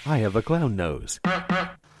worry, I have a clown nose.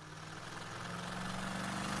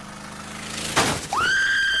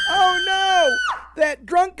 Oh no! That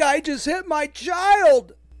drunk guy just hit my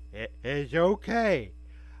child! It's okay.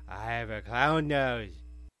 I have a clown nose.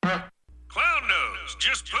 Clown nose.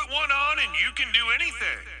 Just put one on and you can do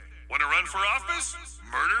anything. Want to run for office?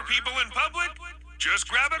 Murder people in public? Just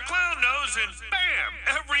grab a clown nose and bam!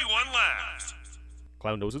 Everyone laughs.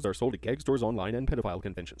 Clown noses are sold at keg stores, online, and pedophile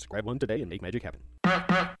conventions. Grab one today and make magic happen.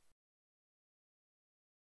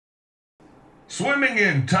 Swimming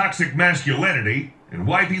in toxic masculinity and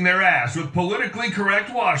wiping their ass with politically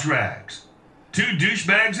correct wash rags. 2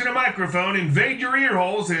 douchebags and a microphone invade your ear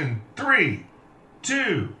holes in 3,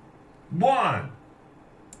 2, 1.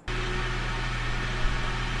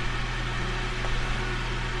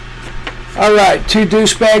 All right, 2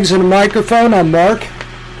 douchebags and a microphone. I'm Mark.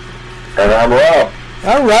 And I'm Rob.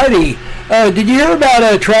 All righty. Did you hear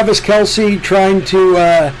about Travis Kelce trying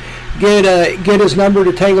to get his number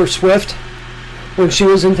to Taylor Swift when she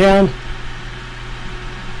was in town?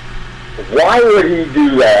 Why would he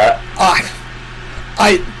do that?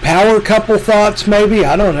 Power couple thoughts, maybe.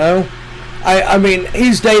 I don't know. I mean,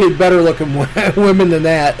 he's dated better looking women than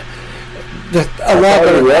that. I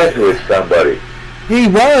thought he was with somebody. He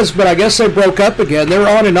was, but I guess they broke up again. They're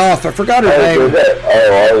on and off. I forgot her name.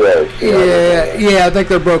 Yeah, I think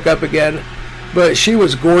they broke up again. But she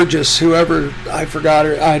was gorgeous, whoever, I forgot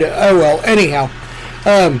her. Anyhow.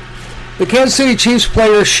 The Kansas City Chiefs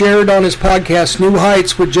player shared on his podcast New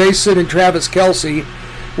Heights with Jason and Travis Kelce,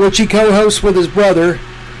 which he co-hosts with his brother,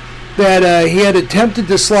 that he had attempted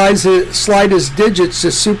to slide his digits to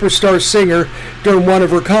superstar singer during one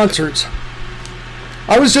of her concerts.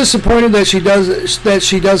 I was disappointed that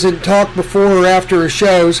she doesn't talk before or after her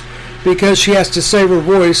shows because she has to save her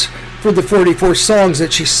voice for the 44 songs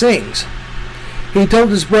that she sings. He told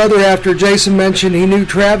his brother after Jason mentioned he knew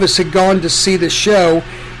Travis had gone to see the show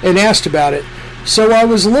and asked about it. So I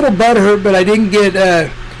was a little butthurt, but I didn't get to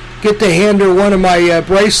hand her one of my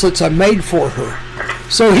bracelets I made for her.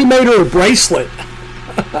 So he made her a bracelet.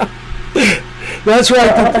 That's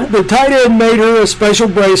right. The tight end made her a special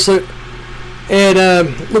bracelet. And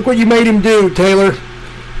look what you made him do, Taylor.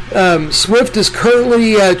 Swift is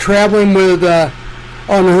currently traveling with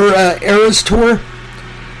on her Eras tour.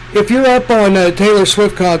 If you're up on Taylor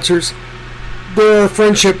Swift concerts, there are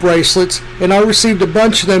friendship bracelets, and I received a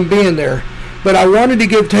bunch of them being there. But I wanted to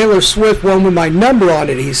give Taylor Swift one with my number on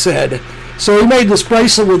it, he said. So he made this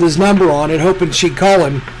bracelet with his number on it, hoping she'd call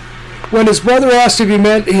him. When his brother asked if he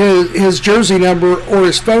meant his jersey number or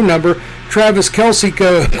his phone number, Travis Kelce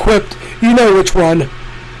quipped, "You know which one."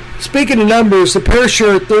 Speaking of numbers, the pair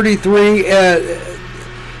share 33,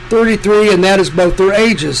 and that is both their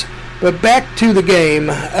ages. But back to the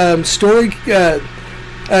game.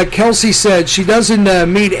 Kelce said she doesn't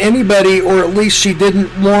meet anybody, or at least she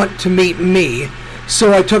didn't want to meet me,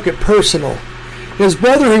 so I took it personal. His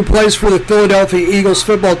brother, who plays for the Philadelphia Eagles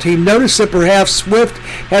football team, noticed that perhaps Swift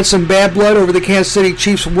had some bad blood over the Kansas City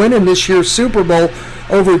Chiefs winning this year's Super Bowl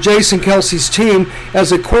over Jason Kelce's team,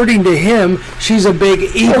 as according to him, she's a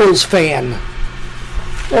big Eagles fan.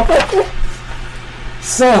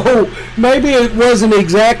 So maybe it wasn't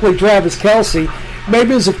exactly Travis Kelce.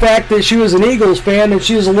 Maybe it's the fact that she was an Eagles fan and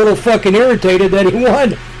she was a little fucking irritated that he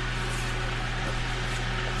won.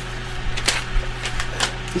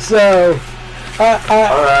 So, all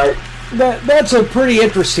right. That's a pretty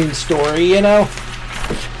interesting story, you know?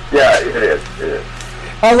 Yeah, it is.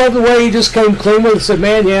 I love the way he just came clean with it and said,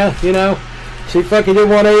 man, yeah, you know, she fucking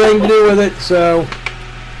didn't want anything to do with it, so.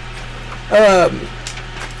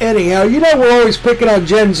 Anyhow, you know we're always picking on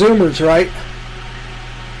Gen Zoomers, right?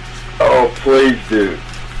 Oh, please do.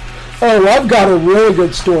 Oh, I've got a really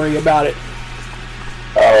good story about it.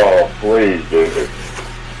 Oh, please do.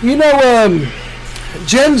 You know,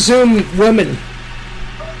 Gen Zoom women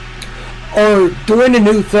are doing a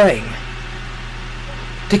new thing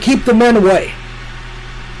to keep the men away.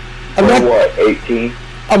 What, 18?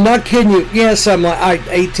 I'm not kidding you. Yes, I'm like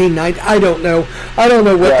 18, 19. I don't know. I don't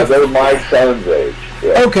know what. Yeah, they're my son's age.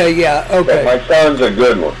 Yeah. Okay, yeah, okay. But my son's a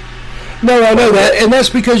good one. No, I know that, and that's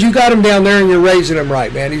because you got him down there and you're raising him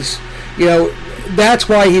right, man. He's, you know, that's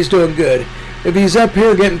why he's doing good. If he's up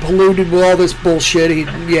here getting polluted with all this bullshit,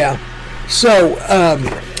 yeah. So,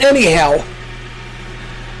 anyhow,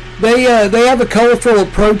 they have a colorful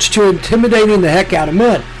approach to intimidating the heck out of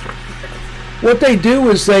men. What they do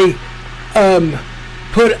is they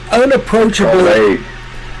put unapproachable,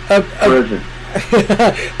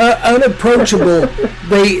 unapproachable.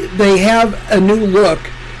 They have a new look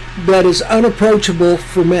that is unapproachable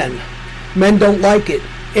for men. Men don't like it,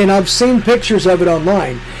 and I've seen pictures of it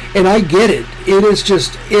online, and I get it. It is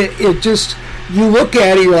just it just, you look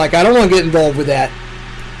at it, you're like, I don't want to get involved with that.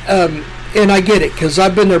 And I get it, because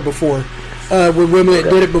I've been there before with women that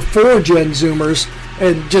did it before Gen Zoomers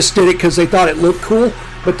and just did it because they thought it looked cool.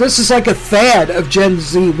 But this is like a fad of Gen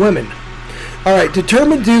Z women. All right,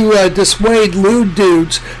 determined to dissuade lewd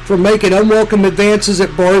dudes from making unwelcome advances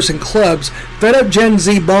at bars and clubs, fed-up Gen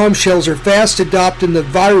Z bombshells are fast adopting the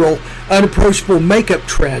viral, unapproachable makeup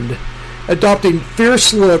trend. Adopting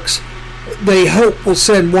fierce looks they hope will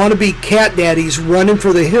send wannabe cat daddies running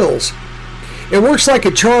for the hills. It works like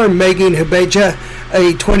a charm, Megan Habeja,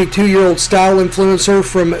 a 22-year-old style influencer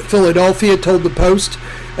from Philadelphia, told the Post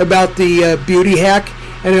about the beauty hack,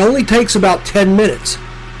 and it only takes about 10 minutes.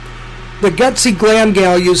 The gutsy glam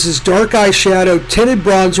gal uses dark eyeshadow, tinted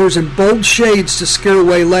bronzers, and bold shades to scare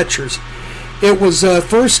away lechers. It was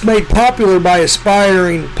first made popular by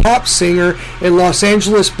aspiring pop singer and Los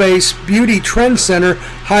Angeles-based beauty trend center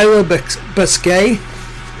Hyla Basquet.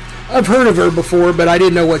 I've heard of her before, but I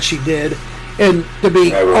didn't know what she did. And to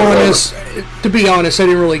be honest, I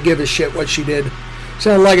didn't really give a shit what she did.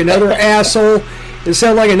 Sounded like another asshole. It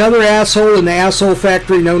sounded like another asshole in the asshole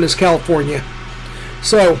factory known as California.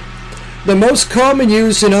 So, the most common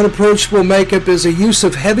use in unapproachable makeup is a use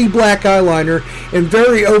of heavy black eyeliner and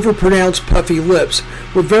very overpronounced puffy lips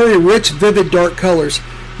with very rich, vivid, dark colors.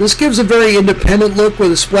 This gives a very independent look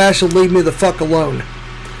with a splash of leave me the fuck alone.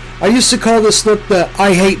 I used to call this look the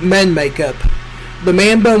I hate men makeup. The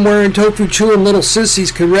man bun wearing tofu chewing little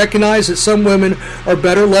sissies could recognize that some women are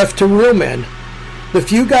better left to real men. The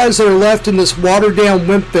few guys that are left in this watered down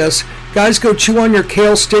wimp fest, guys go chew on your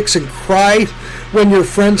kale sticks and cry when your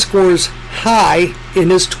friend scores high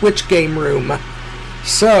in his Twitch game room.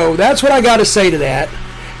 So that's what I got to say to that.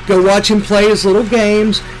 Go watch him play his little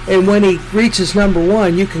games, and when he reaches number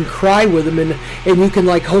one, you can cry with him and you can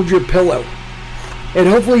like hold your pillow. And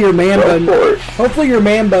hopefully your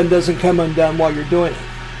man bun doesn't come undone while you're doing it.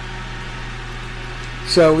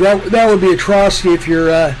 So that would be atrocity if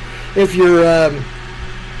your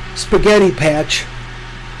spaghetti patch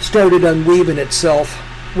started unweaving itself,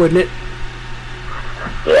 wouldn't it?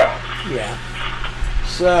 Yeah. Yeah.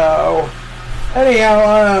 So,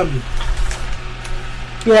 anyhow,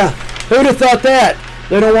 yeah, who'd have thought that?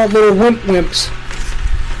 They don't want little wimps.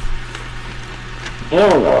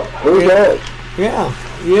 No. Who does? Yeah.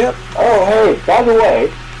 Yep. Oh, hey, by the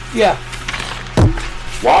way, Yeah.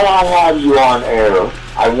 while I have you on air,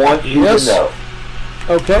 I want you to know.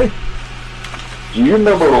 Okay. Do you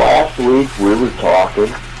remember last week we were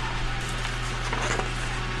talking?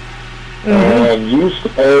 And you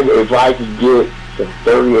said if I could get some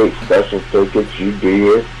 38 special tickets, you'd be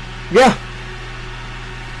here? Yeah.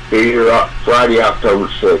 Be here Friday, October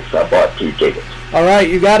 6th. I bought 2 tickets. All right,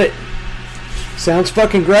 you got it. Sounds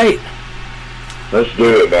fucking great. Let's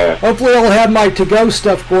do it, man. Hopefully I'll have my to-go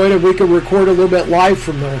stuff going and we can record a little bit live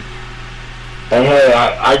from there. And hey,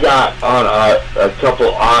 I got on a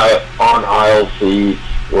couple on aisle seats.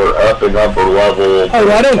 We're up and upper level.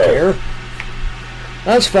 Oh, I don't care.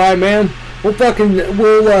 That's fine, man. We'll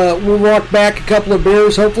walk back a couple of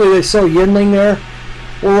beers. Hopefully they sell Yinling there.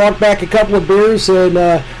 We'll walk back a couple of beers and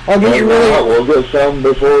I'll get you really. We'll get some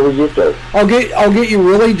before we get there. I'll get you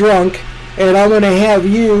really drunk, and I'm gonna have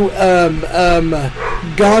you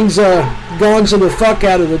Gonza the fuck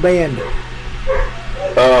out of the band.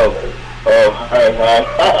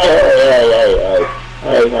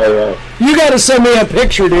 Hey. You gotta send me a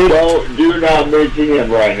picture, dude. Do not mention him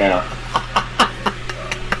right now.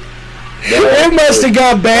 It must have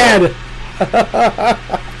got bad.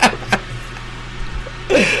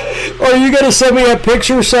 Or you gotta send me a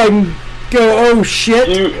picture so I can go, oh shit.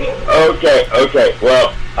 Okay.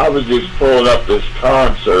 Well, I was just pulling up this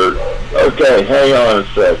concert. Okay, hang on a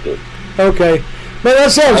second. Okay. Man,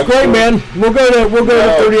 that sounds great, man. We'll go to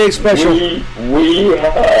 38 special. We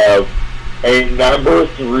have a number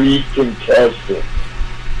 3 contestant.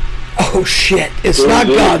 Oh shit! It's not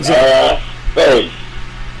Godzilla. Face.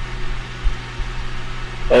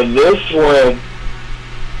 And this one,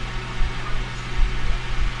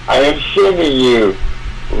 I am sending you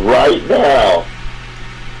right now.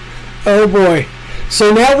 Oh boy!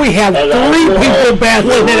 So now we have 3 people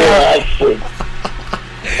battling it out.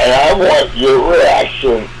 And I want your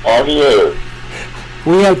reaction on the air.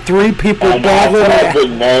 We have 3 people battling it out. The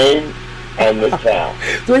name and the town.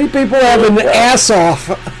 3 people having the ass off.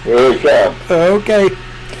 Here it comes. Okay.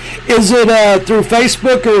 Is it through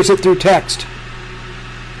Facebook or is it through text?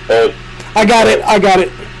 I got it.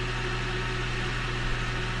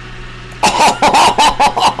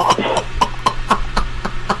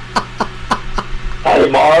 Hey,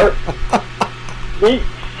 Mark. Meet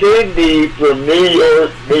Cindy from New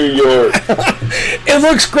York. It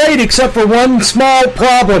looks great except for one small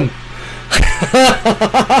problem.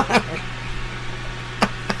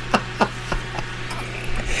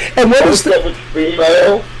 And what is the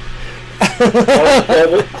female?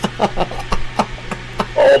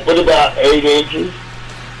 But about 8 inches.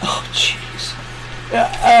 Oh, jeez.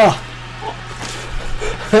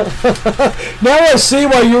 Now I see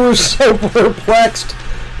why you were so perplexed.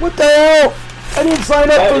 What the hell? I didn't sign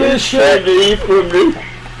up for this shit. Cindy from New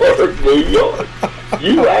York.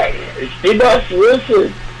 She must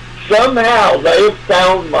listen. Somehow they have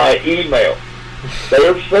found my email. They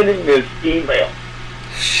are sending this email.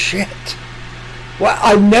 Shit. Well,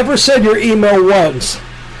 I've never said your email once.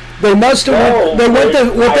 They must have. They went to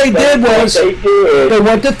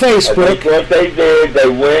Facebook. What they did, they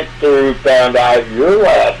went through, found out your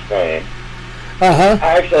last name.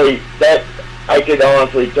 Actually, that I could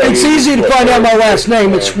honestly tell you. It's easy to find out my last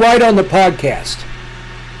name. It's right on the podcast.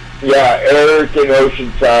 Yeah, Eric in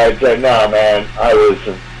Oceanside said, "No, man, I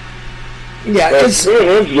listen." Yeah, me and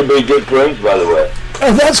him's gonna be good friends, by the way.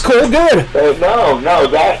 Oh, that's cool. Good. No,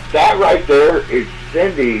 that right there is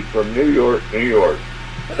Cindy from New York.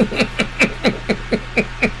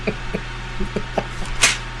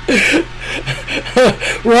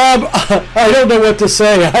 Rob, I don't know what to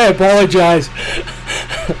say. I apologize.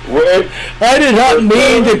 I did not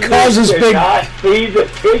mean to cause this big. I see the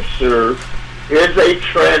picture is a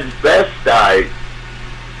transvestite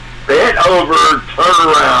bent over, turn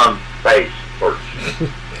around face person.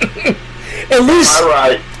 At least, am I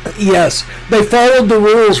right? Yes, they followed the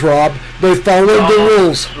rules, Rob. They followed the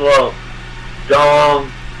rules. Dong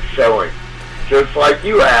showing, just like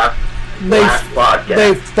you have.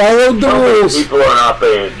 They followed the rules. People are not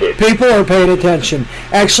paying attention. People are paying attention.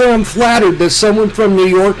 Actually, I'm flattered that someone from New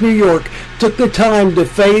York, took the time to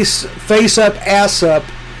face up, ass up,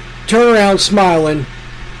 turn around smiling,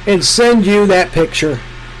 and send you that picture.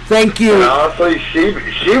 Thank you. And honestly,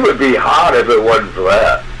 she would be hot if it wasn't for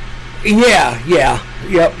that.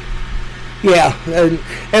 Yep. Yeah,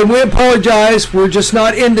 and we apologize. We're just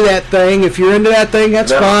not into that thing. If you're into that thing,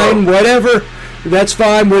 that's fine. Whatever, that's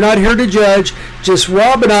fine. We're not here to judge. Just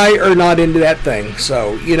Rob and I are not into that thing.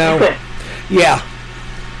 So, yeah.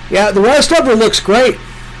 The rest of her looks great.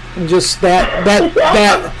 Just that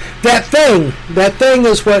thing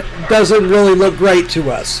is what doesn't really look great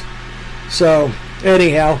to us. So,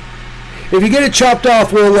 anyhow, if you get it chopped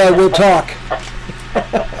off, we'll talk.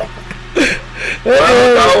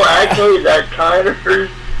 Well, no, actually, that kind of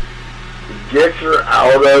gets her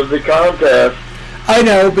out of the contest. I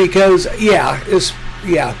know, because, and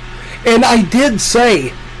I did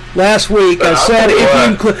say last week, I said if you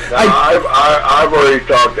include... I've already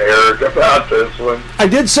talked to Eric about this one. I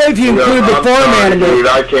did say if you include the farm animal... Dude,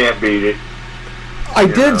 I can't beat it. I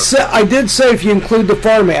did say if you include the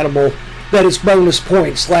farm animal, that it's bonus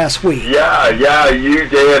points last week. Yeah, you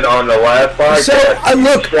did on the last podcast. So,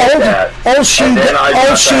 look, all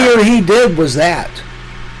she or he did was that.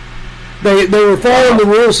 They were following the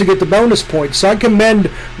rules to get the bonus points. So I commend,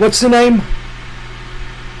 what's the name?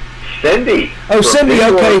 Cindy. Oh, Cindy,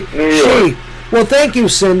 okay. Well, thank you,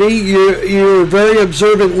 Cindy. You're a very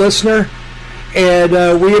observant listener,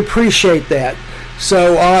 and we appreciate that.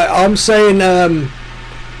 So I'm saying...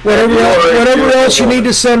 Whatever else you need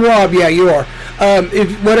to send Rob, yeah, you are.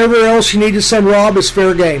 Whatever else you need to send Rob is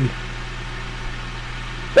fair game.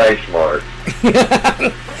 Thanks, Mark.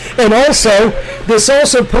 And also, this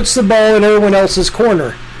also puts the ball in everyone else's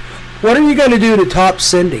corner. What are you going to do to top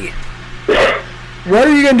Cindy? What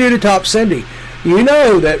are you going to do to top Cindy? You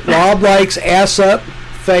know that Rob likes ass up,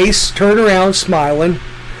 face, turn around, smiling.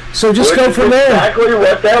 So just go from there. Exactly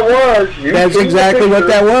what that was. That's exactly what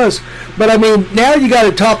that was. But I mean, now you got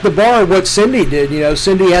to top the bar of what Cindy did.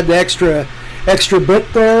 Cindy had the extra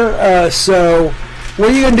bit there. So what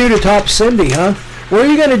are you going to do to top Cindy, huh? What are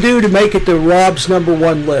you going to do to make it to Rob's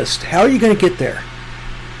 #1 list? How are you going to get there?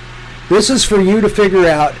 This is for you to figure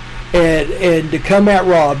out and to come at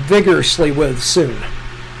Rob vigorously with soon.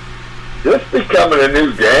 This is becoming a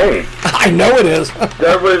new game. I know it is.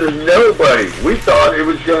 There was nobody. We thought it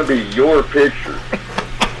was going to be your picture.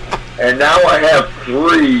 And now I have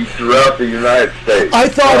 3 throughout the United States. I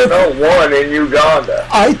thought one in Uganda.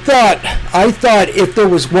 I thought if there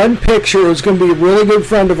was one picture, it was going to be a really good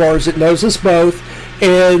friend of ours that knows us both,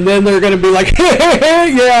 and then they're going to be like,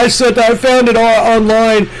 yeah, I found it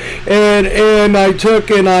online, and I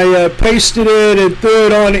took and I pasted it and threw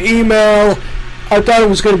it on email. I thought it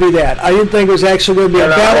was going to be that. I didn't think it was actually going to be a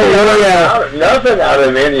battle royale. Nothing out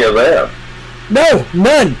of any of them. No,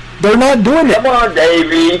 none. They're not doing it. Come on,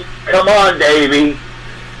 Davey.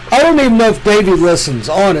 I don't even know if Davey listens,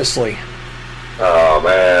 honestly. Oh,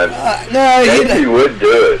 man. No, Davey would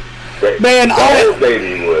do it.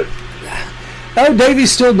 Davey would. Oh,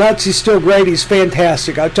 Davey's still nuts. He's still great. He's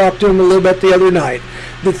fantastic. I talked to him a little bit the other night.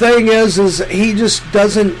 The thing is he just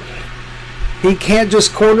doesn't... He can't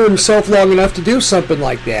just corner himself long enough to do something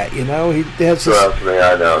like that, He has Trust me,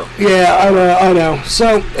 I know. Yeah, I know.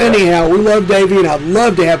 So, anyhow, we love Davey, and I'd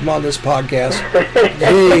love to have him on this podcast.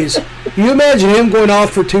 Jeez. Can you imagine him going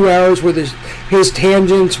off for 2 hours with his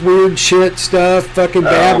tangents, weird shit stuff, fucking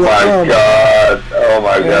babbling? Oh,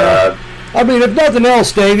 my God. I mean, if nothing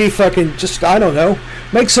else, Davey, fucking just, I don't know,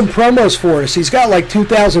 make some promos for us. He's got like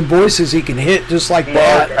 2,000 voices he can hit just like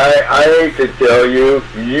that. I hate to tell you,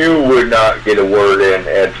 you would not get a word in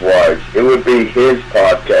edgewise. It would be his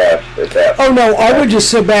podcast at that point. Oh, no, I would just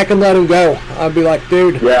sit back and let him go. I'd be like,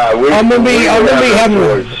 dude, yeah, I'd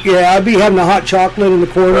be having a hot chocolate in the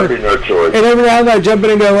corner. There'd be no choice. And every now and then I'd jump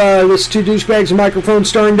in and go, this 2 douchebags and microphone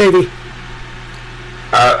starring Davey.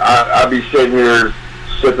 I'd be sitting here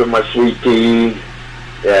sipping my sweet tea.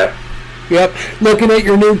 Yeah. Yep, looking at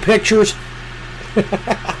your new pictures.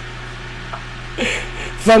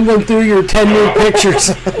 Fumbling through your 10 new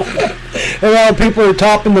pictures. And all people are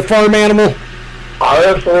topping the farm animal.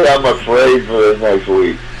 Honestly, I'm afraid for this next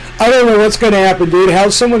week. I don't know what's going to happen, dude.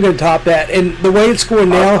 How's someone going to top that? And the way it's going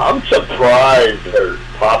now... I'm surprised they're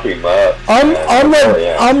popping up.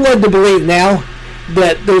 I'm led to believe now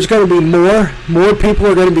that there's going to be more people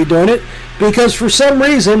are going to be doing it. Because for some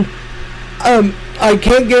reason... I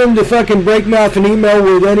can't get them to fucking break me off an email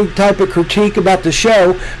with any type of critique about the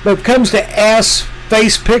show, but if it comes to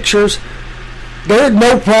ass-face pictures, there's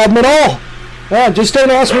no problem at all. Just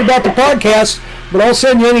don't ask me about the podcast, but I'll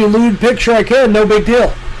send you any lewd picture I can, no big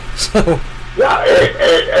deal. So. Yeah,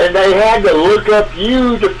 and they had to look up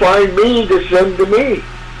you to find me to send to me.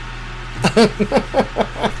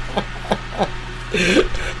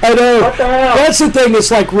 I know. What the hell? That's the thing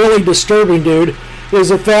that's like really disturbing, dude. is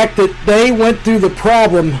the fact that they went through the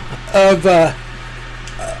problem of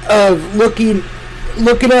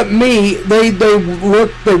looking up me. They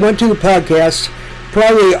went to the podcast,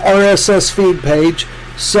 probably RSS feed page,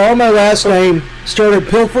 saw my last name, started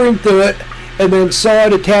pilfering through it, and then saw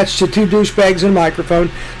it attached to two douchebags and a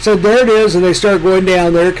microphone. So there it is, and they started going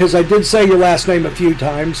down there, because I did say your last name a few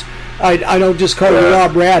times. I don't just call you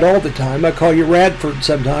Rob Rad all the time. I call you Radford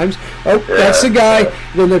sometimes. Oh, that's the guy.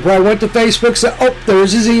 Then they probably went to Facebook, said, oh,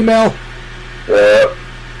 there's his email. Yeah.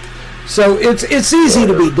 So it's easy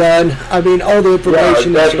to be done. I mean, all the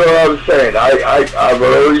information. Yeah, that's what I was saying. I've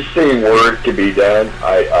already seen where it can be done.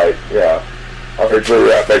 I agree with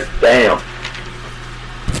that. But damn.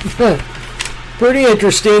 Pretty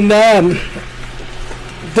interesting. That,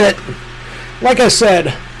 like I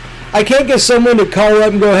said, I can't get someone to call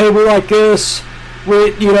up and go, hey, we like this.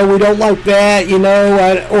 We don't like that.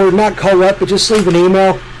 Or not call up, but just leave an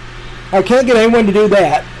email. I can't get anyone to do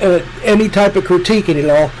that. Any type of critiquing at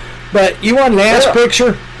all. But you want an ass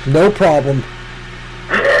picture? No problem.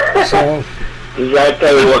 So, does that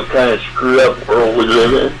tell you what kind of screwed up world we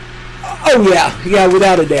live in? Oh yeah,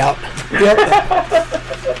 without a doubt. Yep.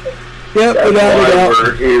 Yep, That's without a doubt.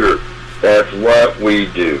 We're here. That's what we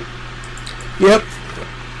do. Yep.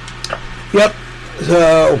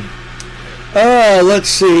 So, let's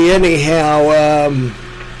see. Anyhow,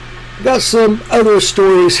 got some other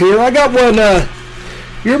stories here. I got one.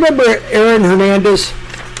 You remember Aaron Hernandez?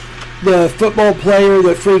 The football player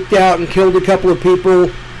that freaked out and killed a couple of people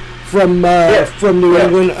from New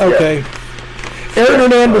England? Okay. Aaron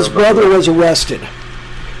Hernandez's brother was arrested.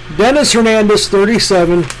 Dennis Hernandez,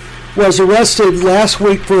 37, was arrested last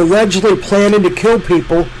week for allegedly planning to kill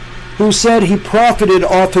people who said he profited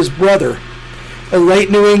off his brother. A late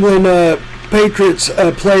New England Patriots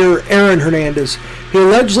player, Aaron Hernandez. He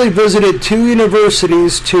allegedly visited two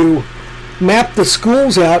universities to map the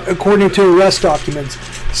schools out according to arrest documents.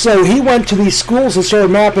 So he went to these schools and started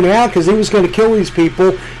mapping it out because he was going to kill these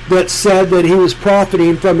people that said that he was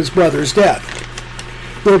profiting from his brother's death.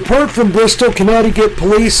 The report from Bristol, Connecticut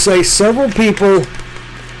police say several people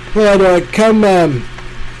had come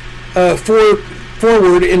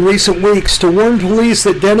forward in recent weeks to warn police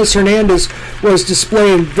that Dennis Hernandez was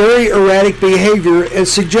displaying very erratic behavior and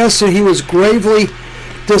suggested he was gravely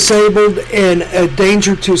disabled and a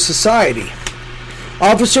danger to society.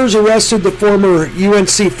 Officers arrested the former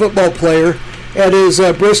UNC football player at his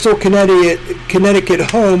Bristol, Connecticut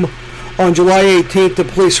home on July 18th, the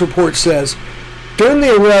police report says. During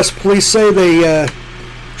the arrest, police say they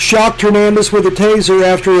shocked Hernandez with a taser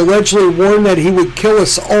after he allegedly warned that he would kill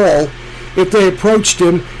us all if they approached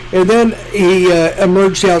him, and then he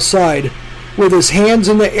emerged outside with his hands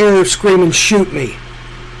in the air screaming, "Shoot me."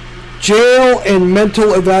 Jail and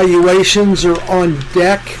mental evaluations are on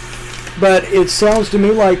deck, but it sounds to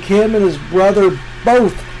me like him and his brother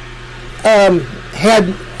both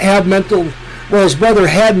have mental. Well, his brother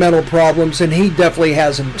had mental problems, and he definitely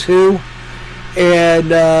has them too.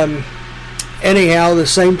 And anyhow, the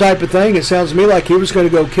same type of thing. It sounds to me like he was going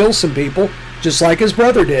to go kill some people, just like his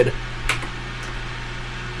brother did.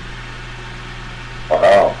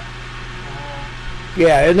 Wow.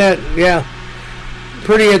 Yeah, isn't that, yeah,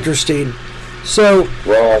 pretty interesting. So,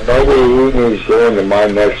 well, maybe he's going to my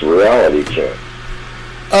next reality check.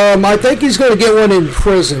 I think he's going to get one in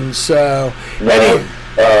prison. So, now,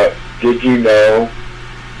 did you know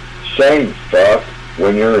saying fuck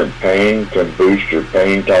when you're in pain can boost your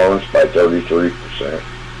pain tolerance by 33%?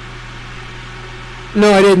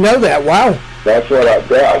 No, I didn't know that. Wow. That's what I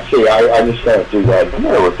see. I just kind of threw that in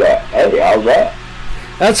there with that. Hey, how's that?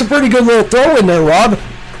 That's a pretty good little throw in there, Rob.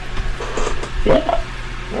 Yeah.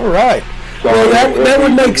 All right. So well, that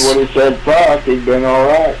would make sense. When he said fuck, he'd been all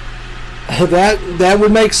right. That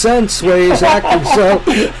would make sense the way he's acting. So,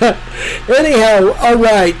 anyhow, all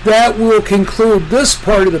right, that will conclude this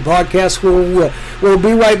part of the podcast. We'll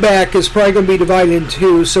be right back. It's probably going to be divided in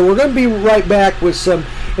two. So we're going to be right back with some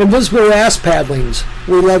invisible ass paddlings.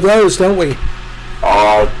 We love those, don't we?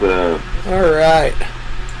 Awesome. All right.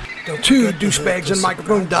 To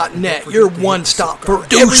douchebagsandmicrophone.net, your one stop for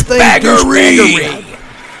douchebaggery.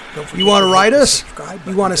 You want to write us?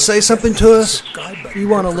 You want to say something to us? You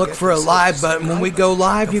want to look for a live button. When we go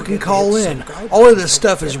live, you can call in. All of this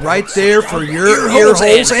stuff is right there for your ear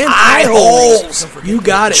holes and eye holes. You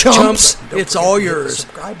got it, chumps. It's all yours.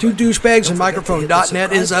 To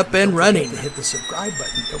douchebagsandmicrophone.net is up and running. Hit the subscribe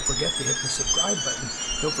button. Don't forget to hit the subscribe button.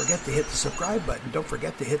 Don't forget to hit the subscribe button. Don't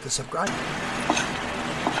forget to hit the subscribe button.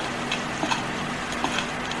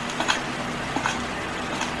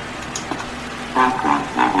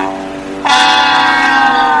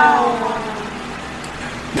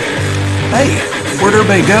 Hey, we're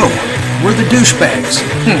everybody go? We're the douchebags.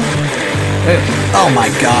 Oh my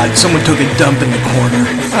God, someone took a dump in the corner.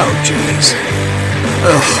 Oh jeez.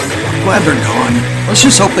 Ugh, I'm glad they're gone. Let's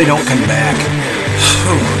just hope they don't come back.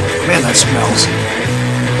 Man, that smells.